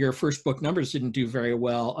 your first book numbers didn't do very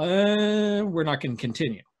well. We're not going to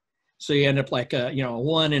continue. So you end up like a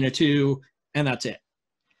 1 and a 2, and that's it.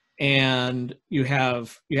 And you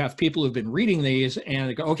have people who've been reading these and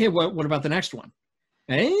they go, okay, what about the next one?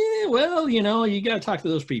 Well, you got to talk to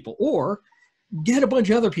those people, or get a bunch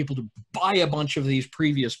of other people to buy a bunch of these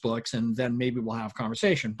previous books, and then maybe we'll have a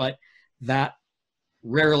conversation. But that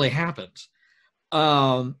rarely happens.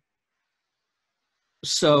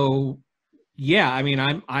 So yeah, I mean,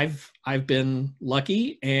 I've been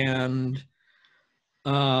lucky, and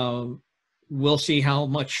we'll see how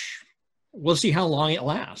long it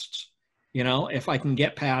lasts. If I can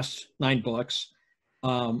get past 9 books,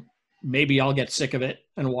 maybe I'll get sick of it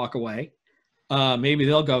and walk away. Maybe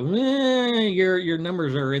they'll go, your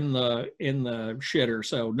numbers are in the shitter,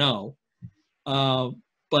 so no.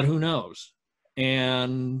 But who knows?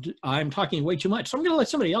 And I'm talking way too much, so I'm going to let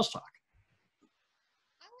somebody else talk.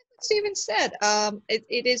 I like what Stephen said.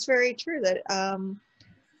 It is very true that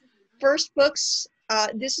first books.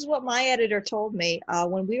 This is what my editor told me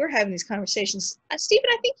when we were having these conversations. Stephen,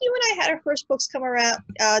 I think you and I had our first books come around.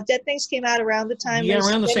 Dead Things came out around the time. Yeah,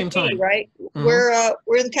 around the same time, right? Mm-hmm.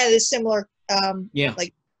 We're in kind of this similar,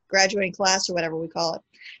 like graduating class or whatever we call it.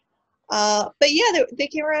 But yeah, they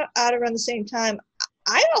came out around the same time.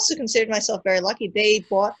 I also considered myself very lucky. They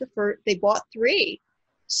bought 3,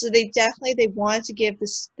 so they wanted to give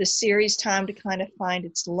the series time to kind of find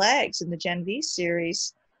its legs in the Gen V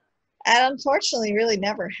series. And unfortunately, really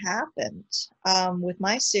never happened with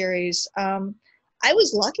my series. I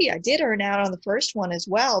was lucky. I did earn out on the first one as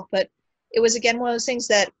well, but it was, again, one of those things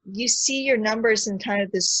that you see your numbers in kind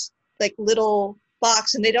of this like little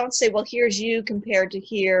box, and they don't say, well, here's you compared to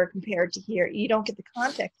here, compared to here. You don't get the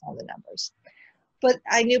context on the numbers. But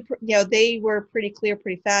I knew, they were pretty clear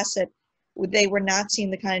pretty fast that they were not seeing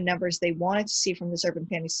the kind of numbers they wanted to see from this urban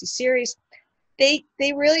fantasy series. They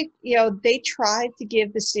really, they tried to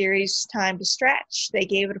give the series time to stretch. They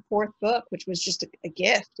gave it a 4th book, which was just a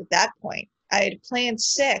gift at that point. I had planned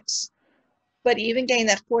 6, but even getting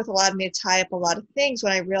that 4th allowed me to tie up a lot of things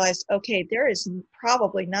when I realized, okay, there is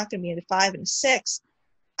probably not going to be a 5 and a 6.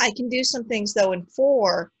 I can do some things, though, in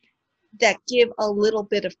 4 that give a little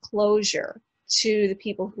bit of closure to the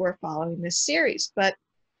people who are following this series. But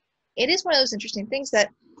it is one of those interesting things that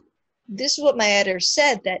this is what my editor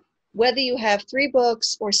said, that whether you have 3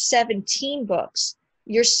 books or 17 books,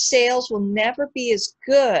 your sales will never be as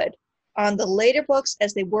good on the later books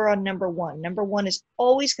as they were on number 1. Number 1 is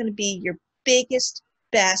always going to be your biggest,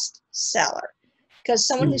 best seller. Because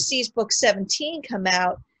someone who sees book 17 come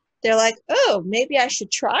out, they're like, oh, maybe I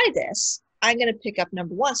should try this. I'm going to pick up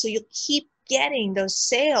number 1. So you'll keep getting those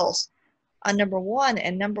sales on number 1,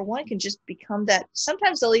 and number 1 can just become that.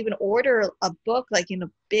 Sometimes they'll even order a book like in a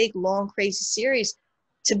big, long, crazy series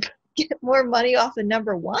to get more money off of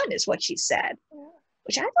number 1, is what she said,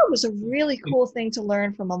 which I thought was a really cool thing to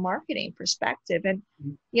learn from a marketing perspective. And,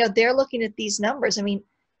 they're looking at these numbers. I mean,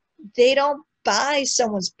 they don't buy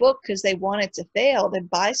someone's book because they want it to fail. They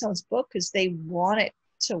buy someone's book because they want it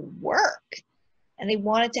to work, and they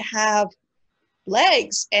want it to have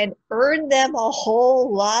legs and earn them a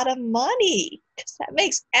whole lot of money, because that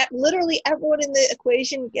makes literally everyone in the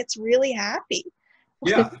equation gets really happy.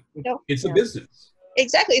 Yeah, it's a business.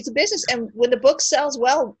 Exactly, it's a business, and when the book sells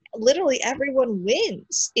well, literally everyone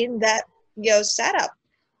wins in that setup.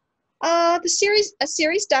 A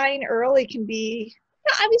series dying early can be.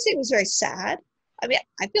 Obviously, it was very sad. I mean,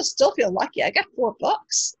 I still feel lucky. I got 4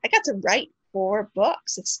 books. I got to write 4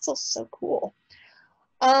 books. It's still so cool.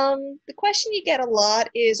 The question you get a lot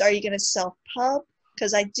is, are you going to self-pub?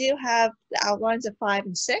 Because I do have the outlines of 5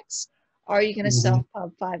 and 6. Are you going to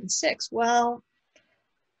self-pub 5 and 6? Well,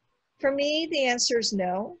 for me, the answer is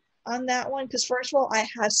no on that one. Because first of all, I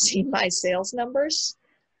have seen my sales numbers,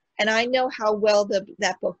 and I know how well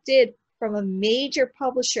that book did from a major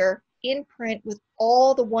publisher in print with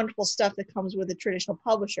all the wonderful stuff that comes with a traditional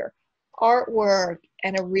publisher. Artwork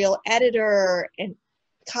and a real editor and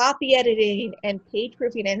copy editing and page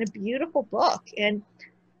proofing and a beautiful book and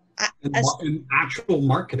actual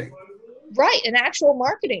marketing. Right, and actual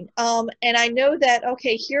marketing. And I know that,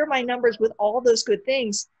 okay, here are my numbers with all those good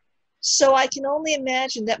things. So I can only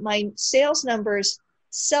imagine that my sales numbers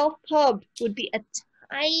self-pub would be a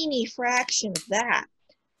tiny fraction of that.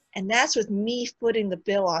 And that's with me footing the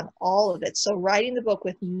bill on all of it. So writing the book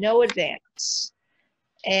with no advance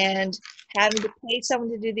and having to pay someone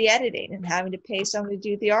to do the editing and having to pay someone to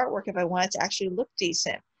do the artwork if I want it to actually look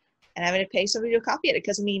decent, and having to pay somebody to do a copy edit.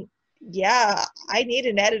 Because, I mean, yeah, I need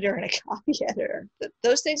an editor and a copy editor.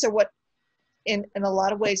 Those things are what, in a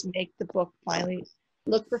lot of ways, make the book finally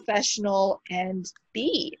look professional and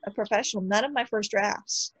be a professional. None of my first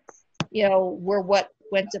drafts, were what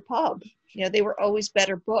went to pub. They were always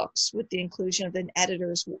better books with the inclusion of an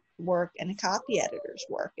editor's work and a copy editor's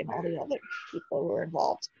work and all the other people who were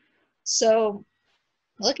involved. So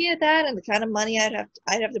looking at that and the kind of money I'd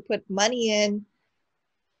have to put money in,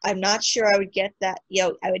 I'm not sure I would get that,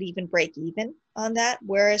 I would even break even on that.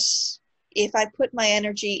 Whereas if I put my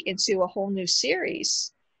energy into a whole new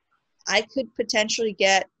series, I could potentially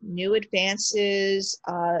get new advances.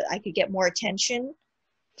 I could get more attention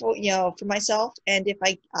for myself. And if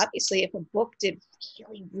a book did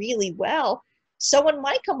really, really well, someone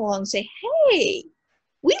might come along and say, hey,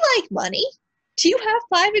 we like money. Do you have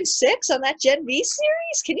 5 and 6 on that Gen V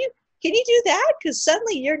series? Can you do that? Because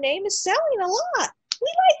suddenly your name is selling a lot. We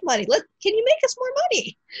like money. Can you make us more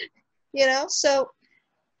money? So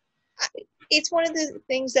it's one of the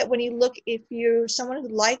things that when you look, if you're someone who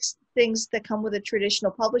likes things that come with a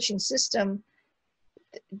traditional publishing system,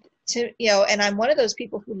 and I'm one of those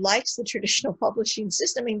people who likes the traditional publishing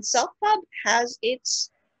system. I mean, self-pub has its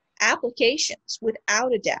applications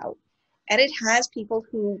without a doubt, and it has people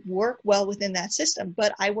who work well within that system,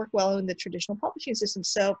 but I work well in the traditional publishing system.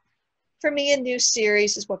 So for me, a new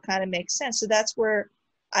series is what kind of makes sense. So that's where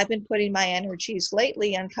I've been putting my energies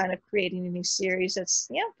lately on kind of creating a new series that's,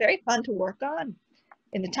 very fun to work on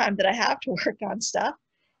in the time that I have to work on stuff.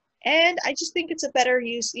 And I just think it's a better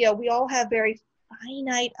use. We all have very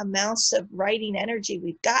finite amounts of writing energy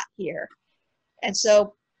we've got here. And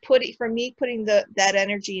so putting that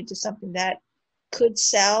energy into something that could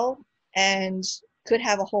sell and could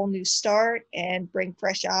have a whole new start and bring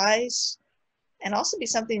fresh eyes and also be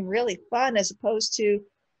something really fun, as opposed to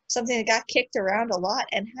something that got kicked around a lot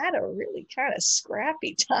and had a really kind of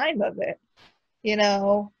scrappy time of it. It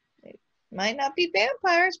might not be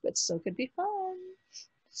vampires, but still could be fun.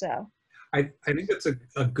 So I think that's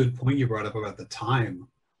a good point you brought up about the time.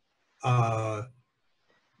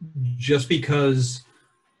 Just because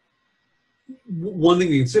one thing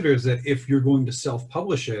to consider is that if you're going to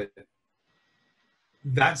self-publish it,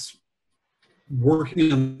 that's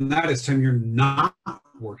working on that is time you're not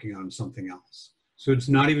working on something else. So it's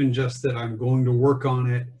not even just that I'm going to work on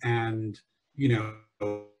it and,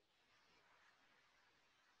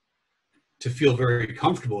 to feel very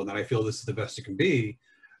comfortable and that I feel this is the best it can be.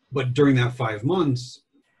 But during that 5 months,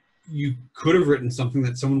 you could have written something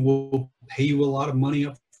that someone will pay you a lot of money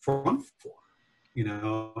up front for, and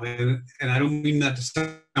I don't mean that to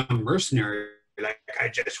sound mercenary, like I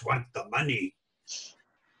just want the money.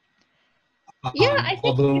 Yeah, I think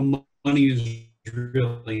although money is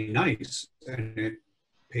really nice and it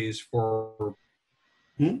pays for.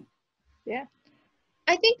 Yeah,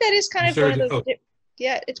 I think that is kind of one of those.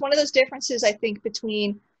 It's one of those differences, I think,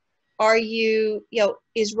 between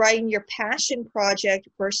is writing your passion project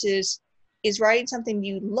versus is writing something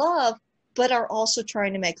you love but are also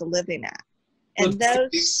trying to make a living at. And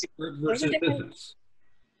those are different.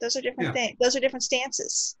 Those are different things. Those are different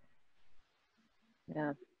stances.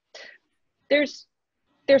 Yeah. There's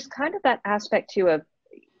kind of that aspect too of,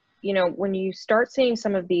 when you start seeing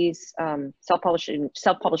some of these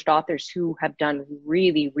self-published authors who have done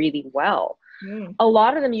really, really well, a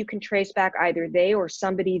lot of them you can trace back either they or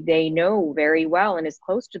somebody they know very well and is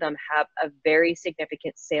close to them have a very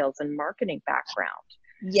significant sales and marketing background.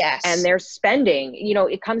 Yes. And they're spending,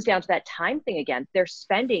 it comes down to that time thing again. They're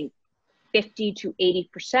spending 50 to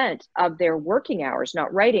 80% of their working hours,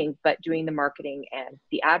 not writing, but doing the marketing and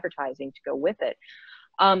the advertising to go with it.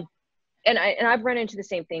 And I've run into the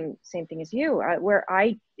same thing as you,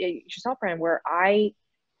 yourself, Brennan, where I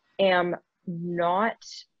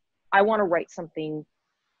want to write something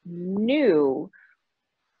new,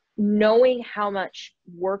 knowing how much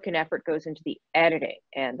work and effort goes into the editing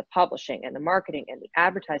and the publishing and the marketing and the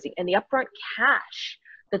advertising and the upfront cash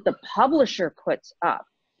that the publisher puts up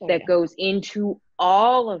that goes into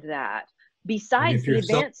all of that, besides the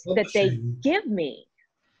advance that they give me.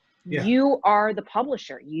 Yeah. You are the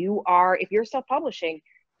publisher. If you're self-publishing,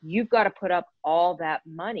 you've got to put up all that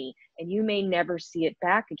money and you may never see it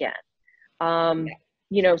back again.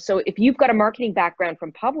 So if you've got a marketing background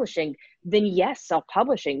from publishing, then yes,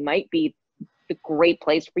 self-publishing might be the great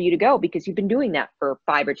place for you to go because you've been doing that for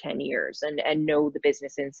 5 or 10 years and know the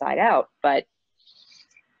business inside out. But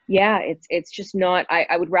yeah, it's just not,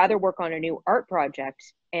 I would rather work on a new art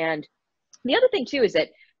project. And the other thing too is that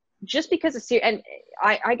just because and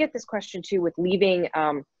I get this question too with leaving,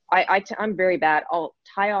 I'm very bad. I'll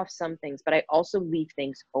tie off some things, but I also leave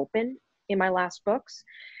things open in my last books.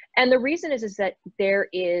 And the reason is that there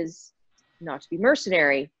is not to be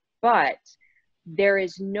mercenary, but there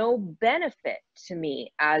is no benefit to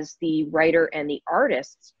me as the writer and the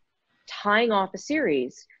artist tying off a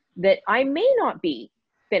series that I may not be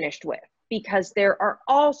finished with, because there are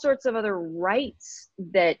all sorts of other rights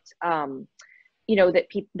that you know,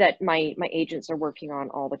 that my agents are working on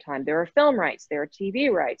all the time. There are film rights, there are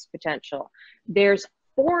TV rights potential, there's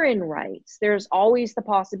foreign rights. There's always the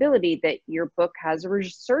possibility that your book has a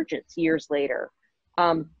resurgence years later,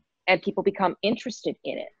 and people become interested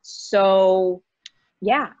in it. So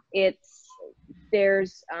yeah,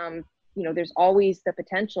 there's you know, there's always the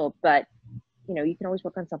potential, but you know, you can always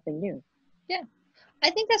work on something new. Yeah. I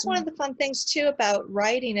think that's one of the fun things too about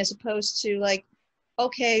writing, as opposed to like,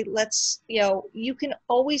 okay, let's, you know, you can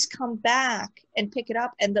always come back and pick it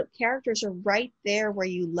up, and the characters are right there where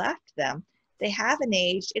you left them. They haven't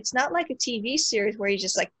aged. It's not like a TV series where you're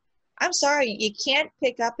just like, I'm sorry, you can't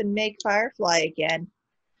pick up and make Firefly again.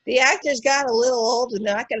 The actors got a little old and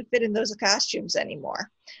they're not going to fit in those costumes anymore.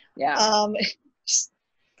 Yeah.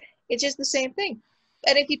 It's just the same thing.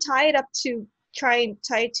 And if you tie it up to try and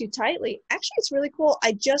tie it too tightly, actually it's really cool.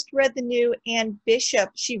 I just read the new Anne Bishop.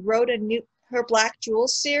 She wrote her Black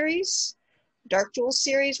Jewels series, Dark Jewels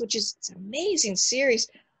series, which is an amazing series.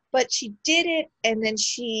 But she did it, and then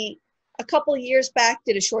she, a couple of years back,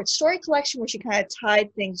 did a short story collection where she kind of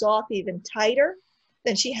tied things off even tighter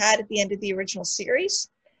than she had at the end of the original series.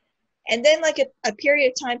 And then like a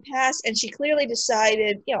period of time passed, and she clearly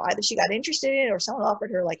decided, you know, either she got interested in it or someone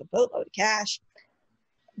offered her like a boatload of cash.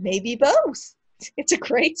 Maybe both. It's a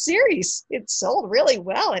great series. It sold really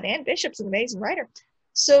well, and Anne Bishop's an amazing writer.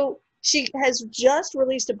 So she has just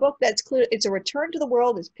released a book that's clear. It's a return to the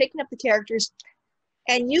world. It's picking up the characters.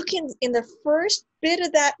 And you can, in the first bit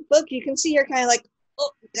of that book, you can see her kind of like, oh,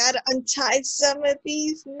 gotta untie some of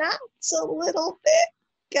these knots a little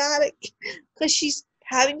bit. Got it. Because she's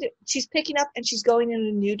picking up and she's going in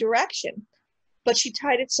a new direction. But she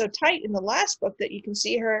tied it so tight in the last book that you can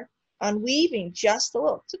see her unweaving just a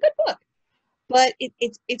little. It's a good book. But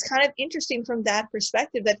it's kind of interesting from that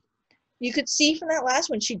perspective, that you could see from that last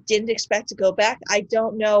one she didn't expect to go back. I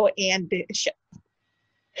don't know Anne Bishop.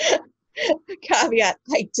 Caveat,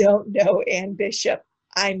 I don't know Anne Bishop.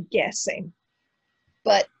 I'm guessing.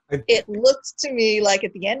 But it looked to me like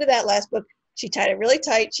at the end of that last book, she tied it really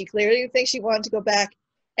tight. She clearly didn't think she wanted to go back.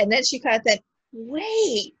 And then she kind of said,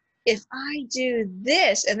 wait, if I do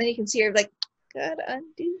this, and then you can see her like, gotta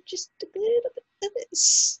undo just a little bit of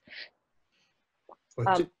this.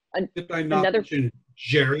 Did I not mention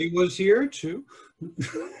Jerry was here too?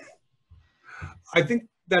 I think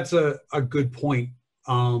that's a good point.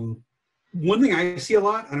 One thing I see a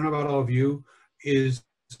lot, I don't know about all of you, is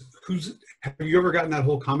have you ever gotten that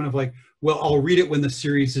whole comment of like, well, I'll read it when the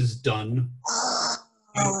series is done. I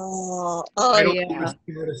don't want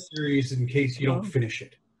to start a series in case you don't finish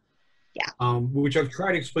it. Yeah. Which I've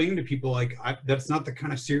tried explaining to people, like, that's not the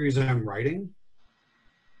kind of series I'm writing.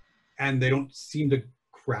 And they don't seem to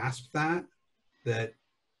grasp that,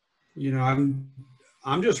 you know,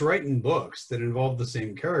 I'm just writing books that involve the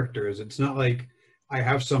same characters. It's not like I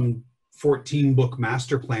have some 14-book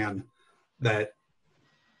master plan that,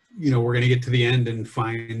 you know, we're going to get to the end and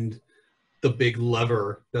find the big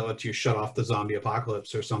lever that lets you shut off the zombie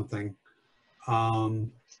apocalypse or something. I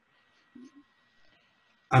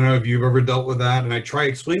don't know if you've ever dealt with that. And I try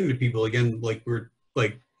explaining to people, again, like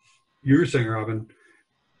you were saying, Robin,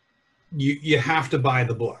 you have to buy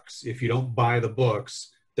the books. If you don't buy the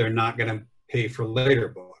books, they're not going to pay for later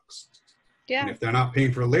books. Yeah. And if they're not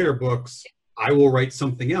paying for later books, I will write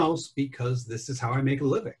something else because this is how I make a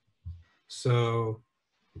living. So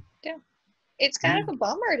yeah, it's kind of a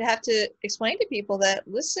bummer to have to explain to people that,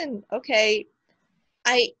 listen, okay,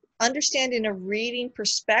 I understand in a reading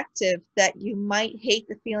perspective that you might hate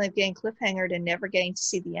the feeling of getting cliffhangered and never getting to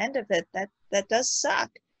see the end of it. That does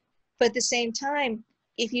suck. But at the same time,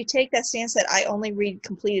 if you take that stance that I only read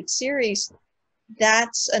completed series,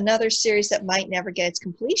 that's another series that might never get its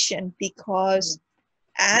completion, because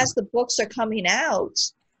as the books are coming out,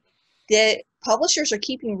 the publishers are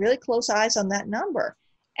keeping really close eyes on that number.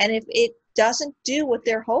 And if it doesn't do what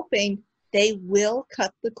they're hoping, they will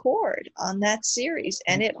cut the cord on that series.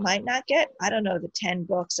 And it might not get, I don't know, the 10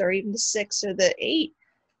 books or even the 6 or the 8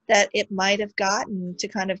 that it might have gotten to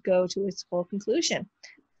kind of go to its full conclusion.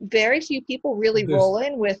 Very few people really roll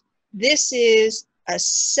in with, this is a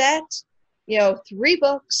set, you know, 3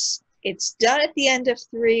 books. It's done at the end of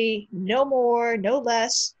 3, no more, no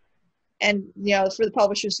less. And, you know, for the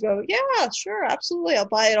publishers to go, yeah, sure, absolutely, I'll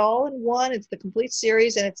buy it all in one. It's the complete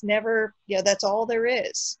series, and it's never, you know, that's all there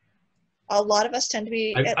is. A lot of us tend to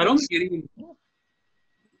be.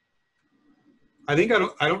 I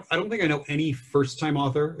I don't think I know any first-time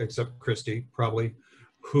author except Kristi, probably,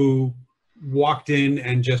 who walked in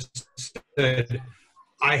and just said,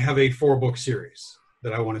 I have a 4-book series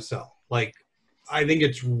that I want to sell. Like, I think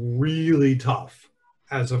it's really tough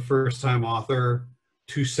as a first-time author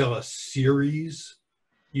to sell a series.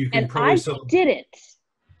 You can probably sell. Didn't.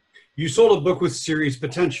 You sold a book with series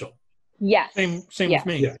potential. Yes. Same yes. with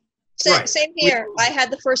me. Yeah. Same here. I had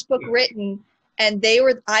the first book written, and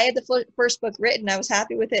I had the first book written. I was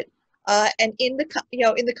happy with it. And in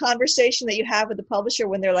the conversation that you have with the publisher,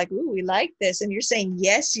 when they're like, "Ooh, we like this," and you're saying,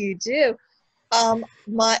 "Yes, you do." The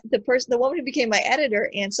woman who became my editor,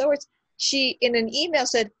 Ann Sowards, she in an email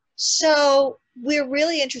said, "So we're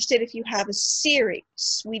really interested if you have a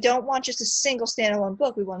series. We don't want just a single standalone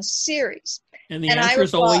book. We want a series." And the answer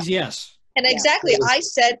is always yes. And exactly, I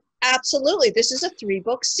said, absolutely, this is a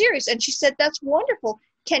 3-book series. And she said, that's wonderful.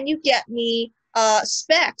 Can you get me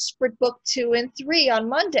specs for book 2 and 3 on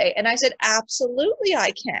Monday? And I said, absolutely,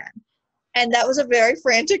 I can. And that was a very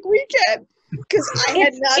frantic weekend because I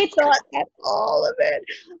had not thought at all of it.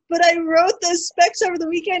 But I wrote those specs over the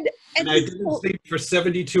weekend. And I didn't sleep for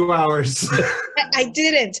 72 hours. I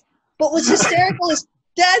didn't. But what's hysterical is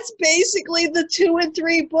that's basically the 2 and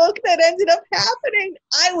 3 book that ended up happening.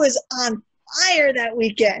 I was on fire that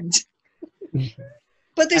weekend.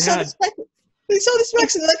 But they saw the specs. They saw the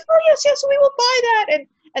specs and they're like, "Oh yes, we will buy that."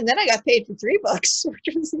 And then I got paid for 3 books,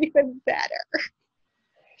 which was even better.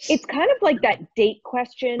 It's kind of like that date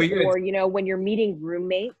question, or when you're meeting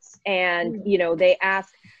roommates and they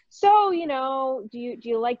ask, "So do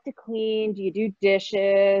you like to clean? Do you do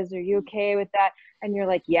dishes? Are you okay with that?" And you're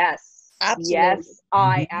like, "Yes. Absolutely. Yes,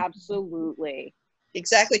 I absolutely."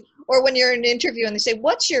 Exactly. Or when you're in an interview and they say,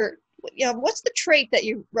 what's the trait that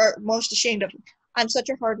you are most ashamed of? I'm such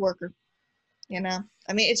a hard worker. I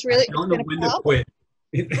mean, it's really, I don't know when to quit.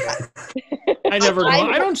 I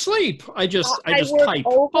don't sleep. I just type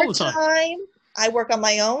all the time. I work on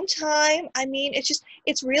my own time. I mean,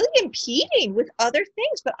 it's really impeding with other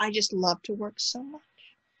things, but I just love to work so much.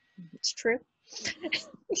 It's true.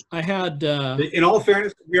 I had in all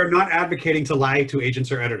fairness, we are not advocating to lie to agents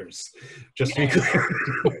or editors, just to be clear.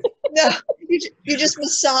 No, you just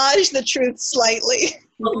massage the truth slightly.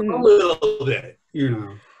 A little bit,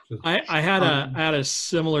 I had a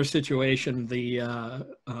similar situation. The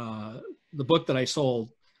book that I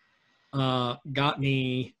sold got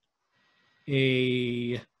me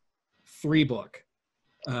a 3-book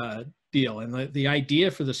deal, and the idea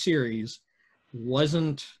for the series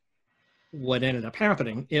wasn't what ended up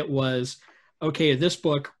happening. It was, okay, this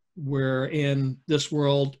book, we're in this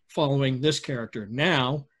world following this character.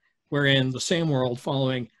 Now we're in the same world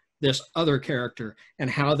following this other character and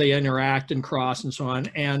how they interact and cross and so on.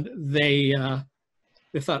 And they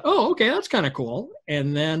thought, oh, okay, that's kind of cool.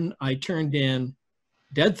 And then I turned in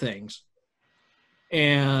Dead Things,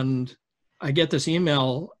 and I get this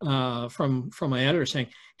email from my editor saying,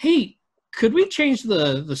 hey, could we change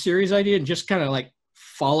the series idea and just kind of like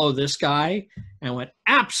follow this guy? And I went,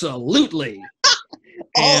 absolutely.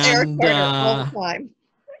 Eric Carter all the time.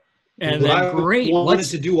 And then, great,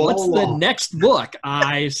 what's the next book?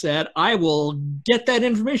 I said, I will get that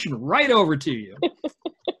information right over to you.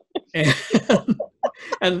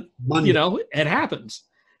 and it happens.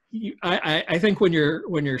 I think when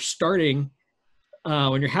you're starting,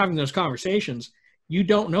 when you're having those conversations, you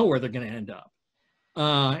don't know where they're going to end up.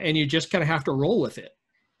 And you just kind of have to roll with it.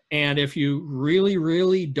 And if you really,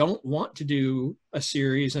 really don't want to do a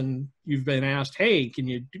series and you've been asked, hey, can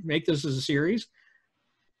you make this as a series?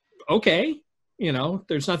 Okay.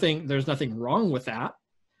 There's nothing wrong with that.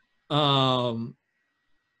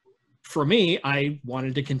 For me, I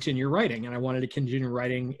wanted to continue writing, and I wanted to continue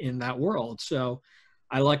writing in that world. So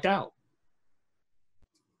I lucked out.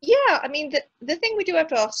 Yeah, I mean, the thing we do have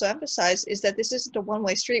to also emphasize is that this isn't a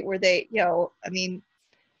one-way street where they, I mean,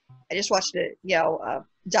 I just watched a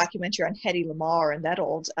documentary on Hedy Lamarr and that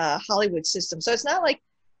old Hollywood system. So it's not like,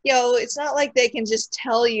 it's not like they can just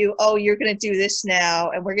tell you, oh, you're going to do this now,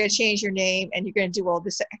 and we're going to change your name, and you're going to do all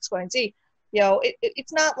this X, Y, and Z.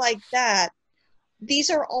 It's not like that. These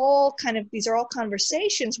are all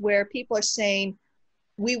conversations where people are saying,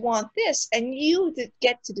 we want this, and you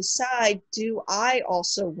get to decide, do I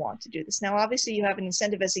also want to do this? Now, obviously, you have an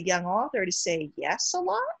incentive as a young author to say yes a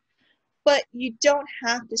lot, but you don't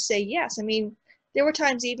have to say yes. I mean, there were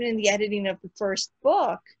times even in the editing of the first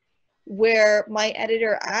book where my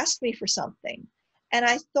editor asked me for something, and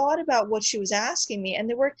I thought about what she was asking me, and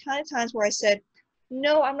there were kind of times where I said,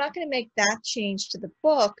 no, I'm not going to make that change to the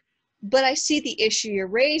book, but I see the issue you're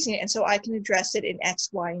raising, and so I can address it in X,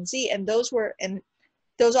 Y, and Z. And those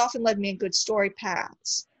often led me in good story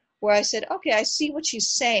paths. where I said, okay, I see what she's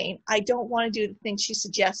saying. I don't want to do the thing she's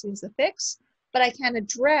suggesting is the fix, but I can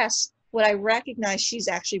address what I recognize she's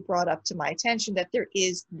actually brought up to my attention, that there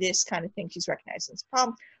is this kind of thing she's recognizing as a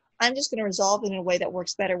problem. I'm just going to resolve it in a way that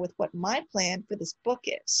works better with what my plan for this book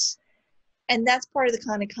is. And that's part of the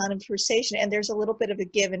kind of conversation. And there's a little bit of a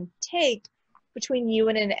give and take between you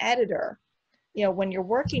and an editor, you know, when you're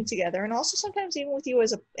working together, and also sometimes even with you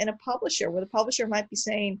as a publisher, where the publisher might be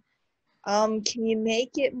saying, can you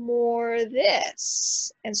make it more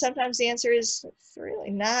this? And sometimes the answer is it's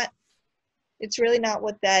really not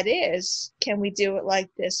what that is. Can we do it like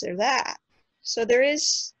this or that? So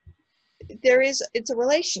it's a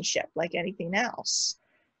relationship like anything else.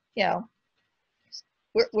 You know,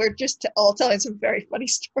 we're just all telling some very funny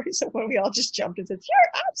stories of when we all just jumped and said,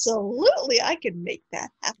 "Sure, absolutely, I can make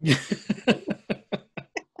that happen."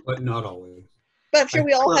 But not always. But I'm sure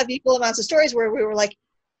we all have equal amounts of stories where we were like,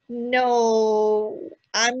 no,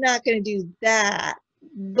 I'm not going to do that,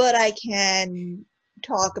 but I can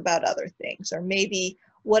talk about other things. Or maybe,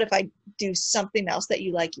 what if I do something else that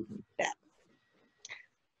you like even better?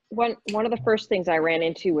 One of the first things I ran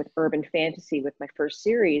into with urban fantasy with my first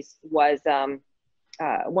series was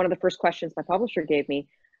one of the first questions my publisher gave me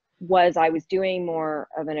was I was doing more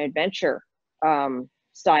of an adventure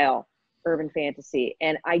style urban fantasy,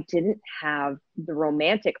 and I didn't have the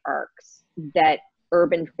romantic arcs that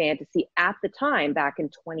urban fantasy at the time, back in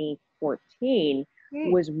 2014,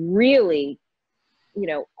 was really, you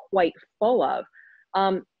know, quite full of.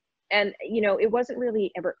 And, you know, it wasn't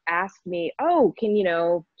really ever asked me, oh, can, you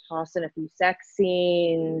know, toss in a few sex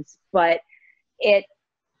scenes, but it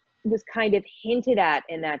was kind of hinted at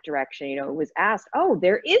in that direction. You know, it was asked, oh,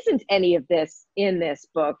 there isn't any of this in this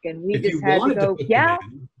book. And we just had to go, yeah.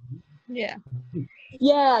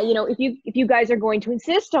 Yeah, you know, if you guys are going to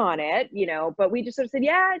insist on it, you know, but we just sort of said,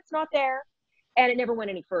 yeah, it's not there. And it never went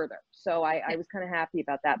any further. So I was kind of happy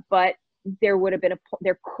about that. But there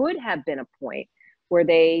could have been a point where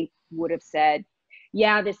they would have said,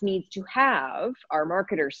 yeah, this needs to have, our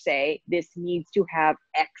marketers say, this needs to have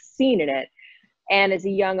X scene in it. And as a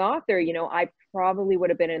young author, you know, I probably would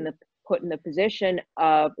have been put in the position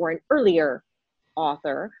of, or an earlier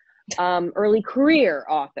author, early career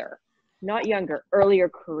author, not younger, earlier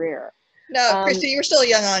career. No, Kristi, you're still a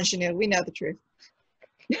young ingenue. We know the truth.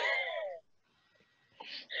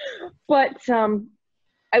 But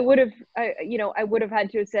I would have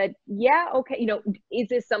had to have said, yeah, okay, you know, is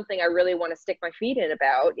this something I really want to stick my feet in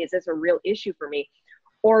about? Is this a real issue for me?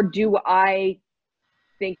 Or do I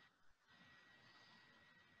think...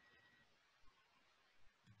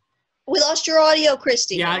 We lost your audio,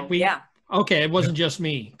 Kristi. Yeah, okay, it wasn't just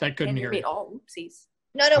me that couldn't hear you. Oh, oopsies.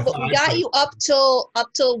 No, but we got you up till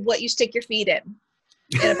what you stick your feet in.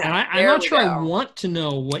 And I'm not sure I want to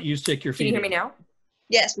know what you stick your feet in. Can you hear me now?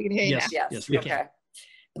 Yes, we can hear you now. Yes, we okay. can.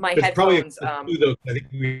 My It's headphones, probably though, I think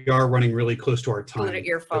we are running really close to our time. glued to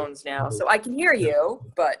earphones now, so I can hear you,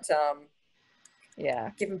 but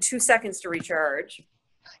Yeah. give them 2 seconds to recharge.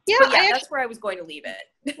 Yeah, But yeah, that's where I was going to leave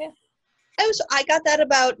it. I got that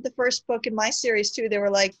about the first book in my series too. They were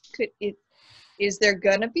like, is there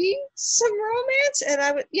gonna be some romance? And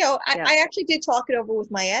I would, you know, I actually did talk it over with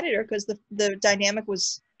my editor, because the dynamic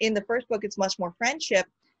was, in the first book it's much more friendship.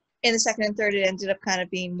 In the second and third it ended up kind of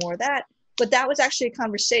being more that. But that was actually a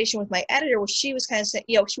conversation with my editor where she was kind of saying,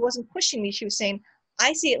 you know, she wasn't pushing me. She was saying,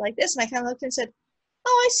 I see it like this. And I kind of looked and said,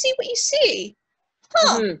 oh, I see what you see.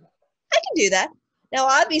 Huh, I can do that. Now,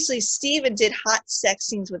 obviously, Stephen did hot sex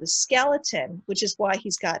scenes with a skeleton, which is why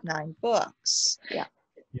he's got 9 books. Yeah.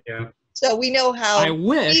 So we know how I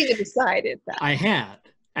wish Stephen decided that. I had,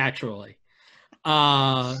 actually.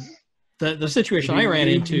 The situation I ran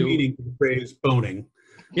into... Meaning the phrase boning.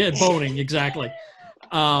 Yeah, boning, exactly.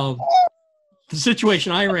 The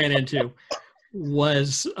situation I ran into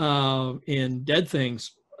was in Dead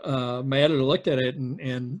Things. My editor looked at it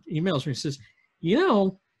and emails me and says, you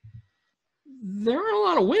know, there are a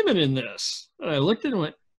lot of women in this. And I looked at it and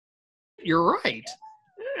went, you're right.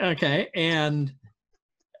 Okay. And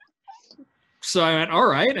so I went, all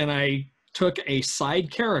right. And I took a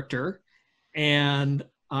side character and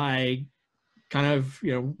I kind of,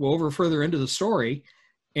 you know, wove her further into the story,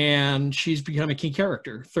 and she's become a key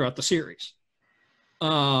character throughout the series.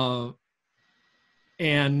 And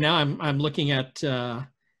now I'm looking at some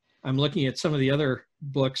of the other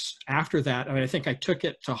books after that. I mean, I think I took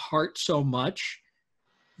it to heart so much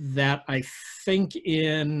that I think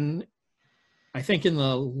in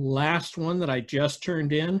the last one that I just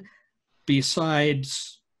turned in,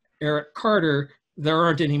 besides Eric Carter, there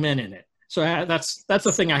aren't any men in it. So that's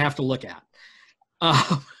the thing I have to look at.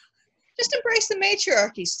 Just embrace the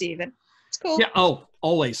matriarchy, Stephen. It's cool. Yeah. Oh,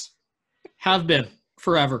 always. Have been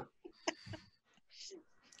forever.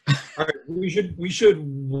 All right, we should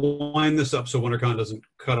wind this up so WonderCon doesn't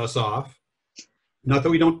cut us off. Not that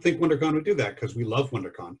we don't think WonderCon would do that, because we love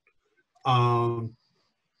WonderCon.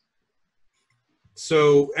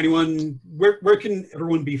 So anyone, where can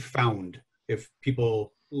everyone be found if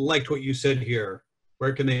people liked what you said here?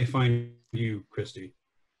 Where can they find you, Kristi?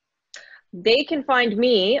 They can find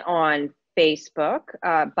me on Facebook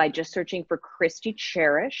by just searching for Kristi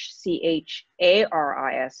Charish,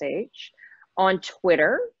 Charish, on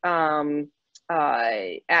Twitter at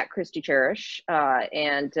Kristi Charish,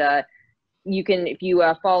 and you can, if you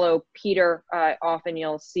follow Peter, often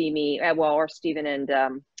you'll see me, well, or Stephen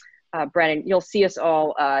and Brennan, you'll see us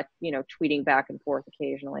all, tweeting back and forth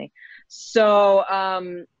occasionally. So,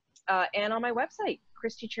 and on my website,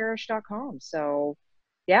 KristiCharish.com. So,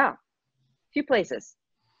 yeah, a few places.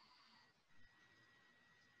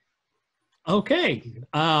 Okay,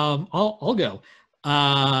 I'll go.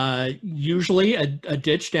 Usually a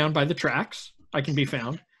ditch down by the tracks. I can be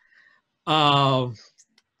found. My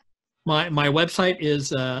website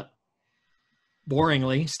is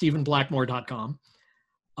boringly StephenBlackmoore.com.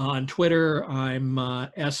 On Twitter, I'm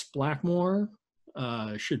S Blackmoore.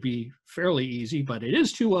 Should be fairly easy, but it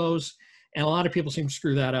is 2 O's, and a lot of people seem to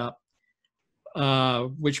screw that up.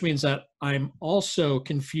 Which means that I'm also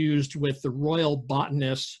confused with the royal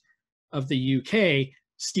botanist of the UK,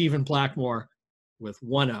 Stephen Blackmoore, with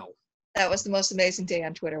 1 O. That was the most amazing day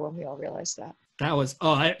on Twitter when we all realized that. That was,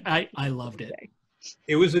 I loved it.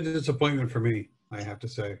 It was a disappointment for me, I have to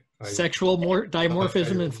say. Sexual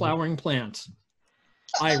dimorphism in flowering plants.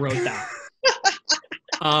 I wrote that.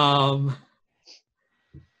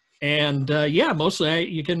 Yeah, mostly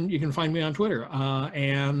you can find me on Twitter.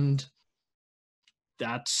 And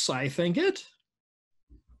that's, I think, it.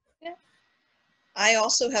 Yeah. I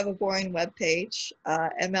also have a boring webpage,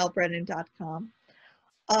 mlbrennan.com.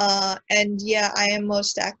 And yeah, I am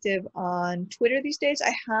most active on Twitter these days.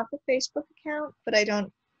 I have a Facebook account, but I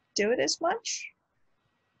don't do it as much.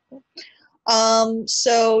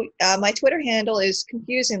 My Twitter handle is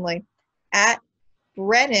confusingly at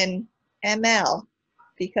Brennan ML,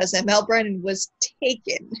 because ML Brennan was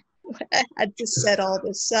taken. I had to set all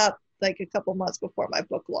this up like a couple months before my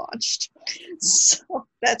book launched. So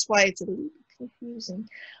that's why it's a little confusing.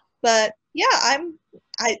 But yeah, I'm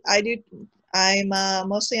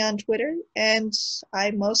mostly on Twitter, and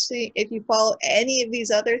if you follow any of these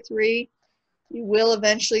other 3, you will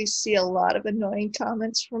eventually see a lot of annoying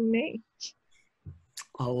comments from me.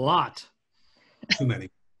 A lot. Too many.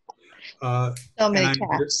 So many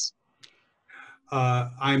tabs.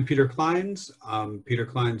 I'm Peter Clines. Peter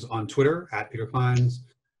Clines on Twitter, at Peter Clines.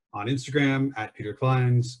 On Instagram, at Peter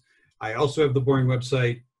Clines. I also have the boring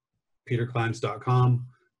website, peterclines.com,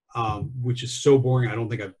 which is so boring. I don't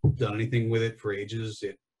think I've done anything with it for ages.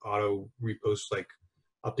 It auto reposts like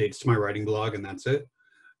updates to my writing blog, and that's it.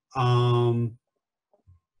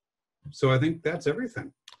 So I think that's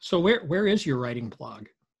everything. So where is your writing blog?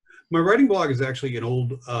 My writing blog is actually an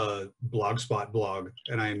old Blogspot blog,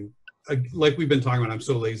 and like we've been talking about, I'm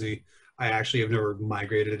so lazy. I actually have never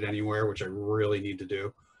migrated it anywhere, which I really need to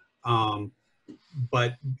do.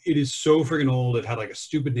 But it is so friggin' old. It had like a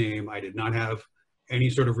stupid name. I did not have any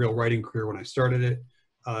sort of real writing career when I started it.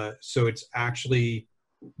 So it's actually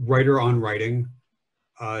Writer on Writing.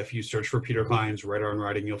 If you search for Peter Clines, Writer on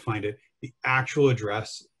Writing, you'll find it. The actual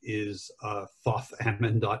address is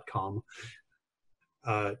thothammon.com,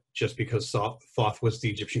 just because Thoth was the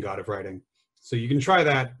Egyptian god of writing. So you can try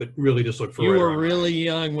that, but really just look for. You were really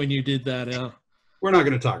young when you did that. We're not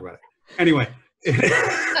going to talk about it. Anyway.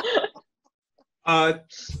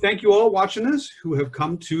 Thank you all watching this who have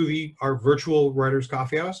come to our virtual Writers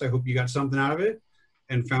Coffeehouse. I hope you got something out of it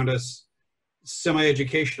and found us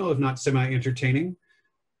semi-educational, if not semi-entertaining.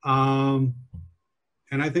 And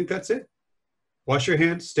I think that's it. Wash your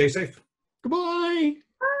hands. Stay safe. Goodbye.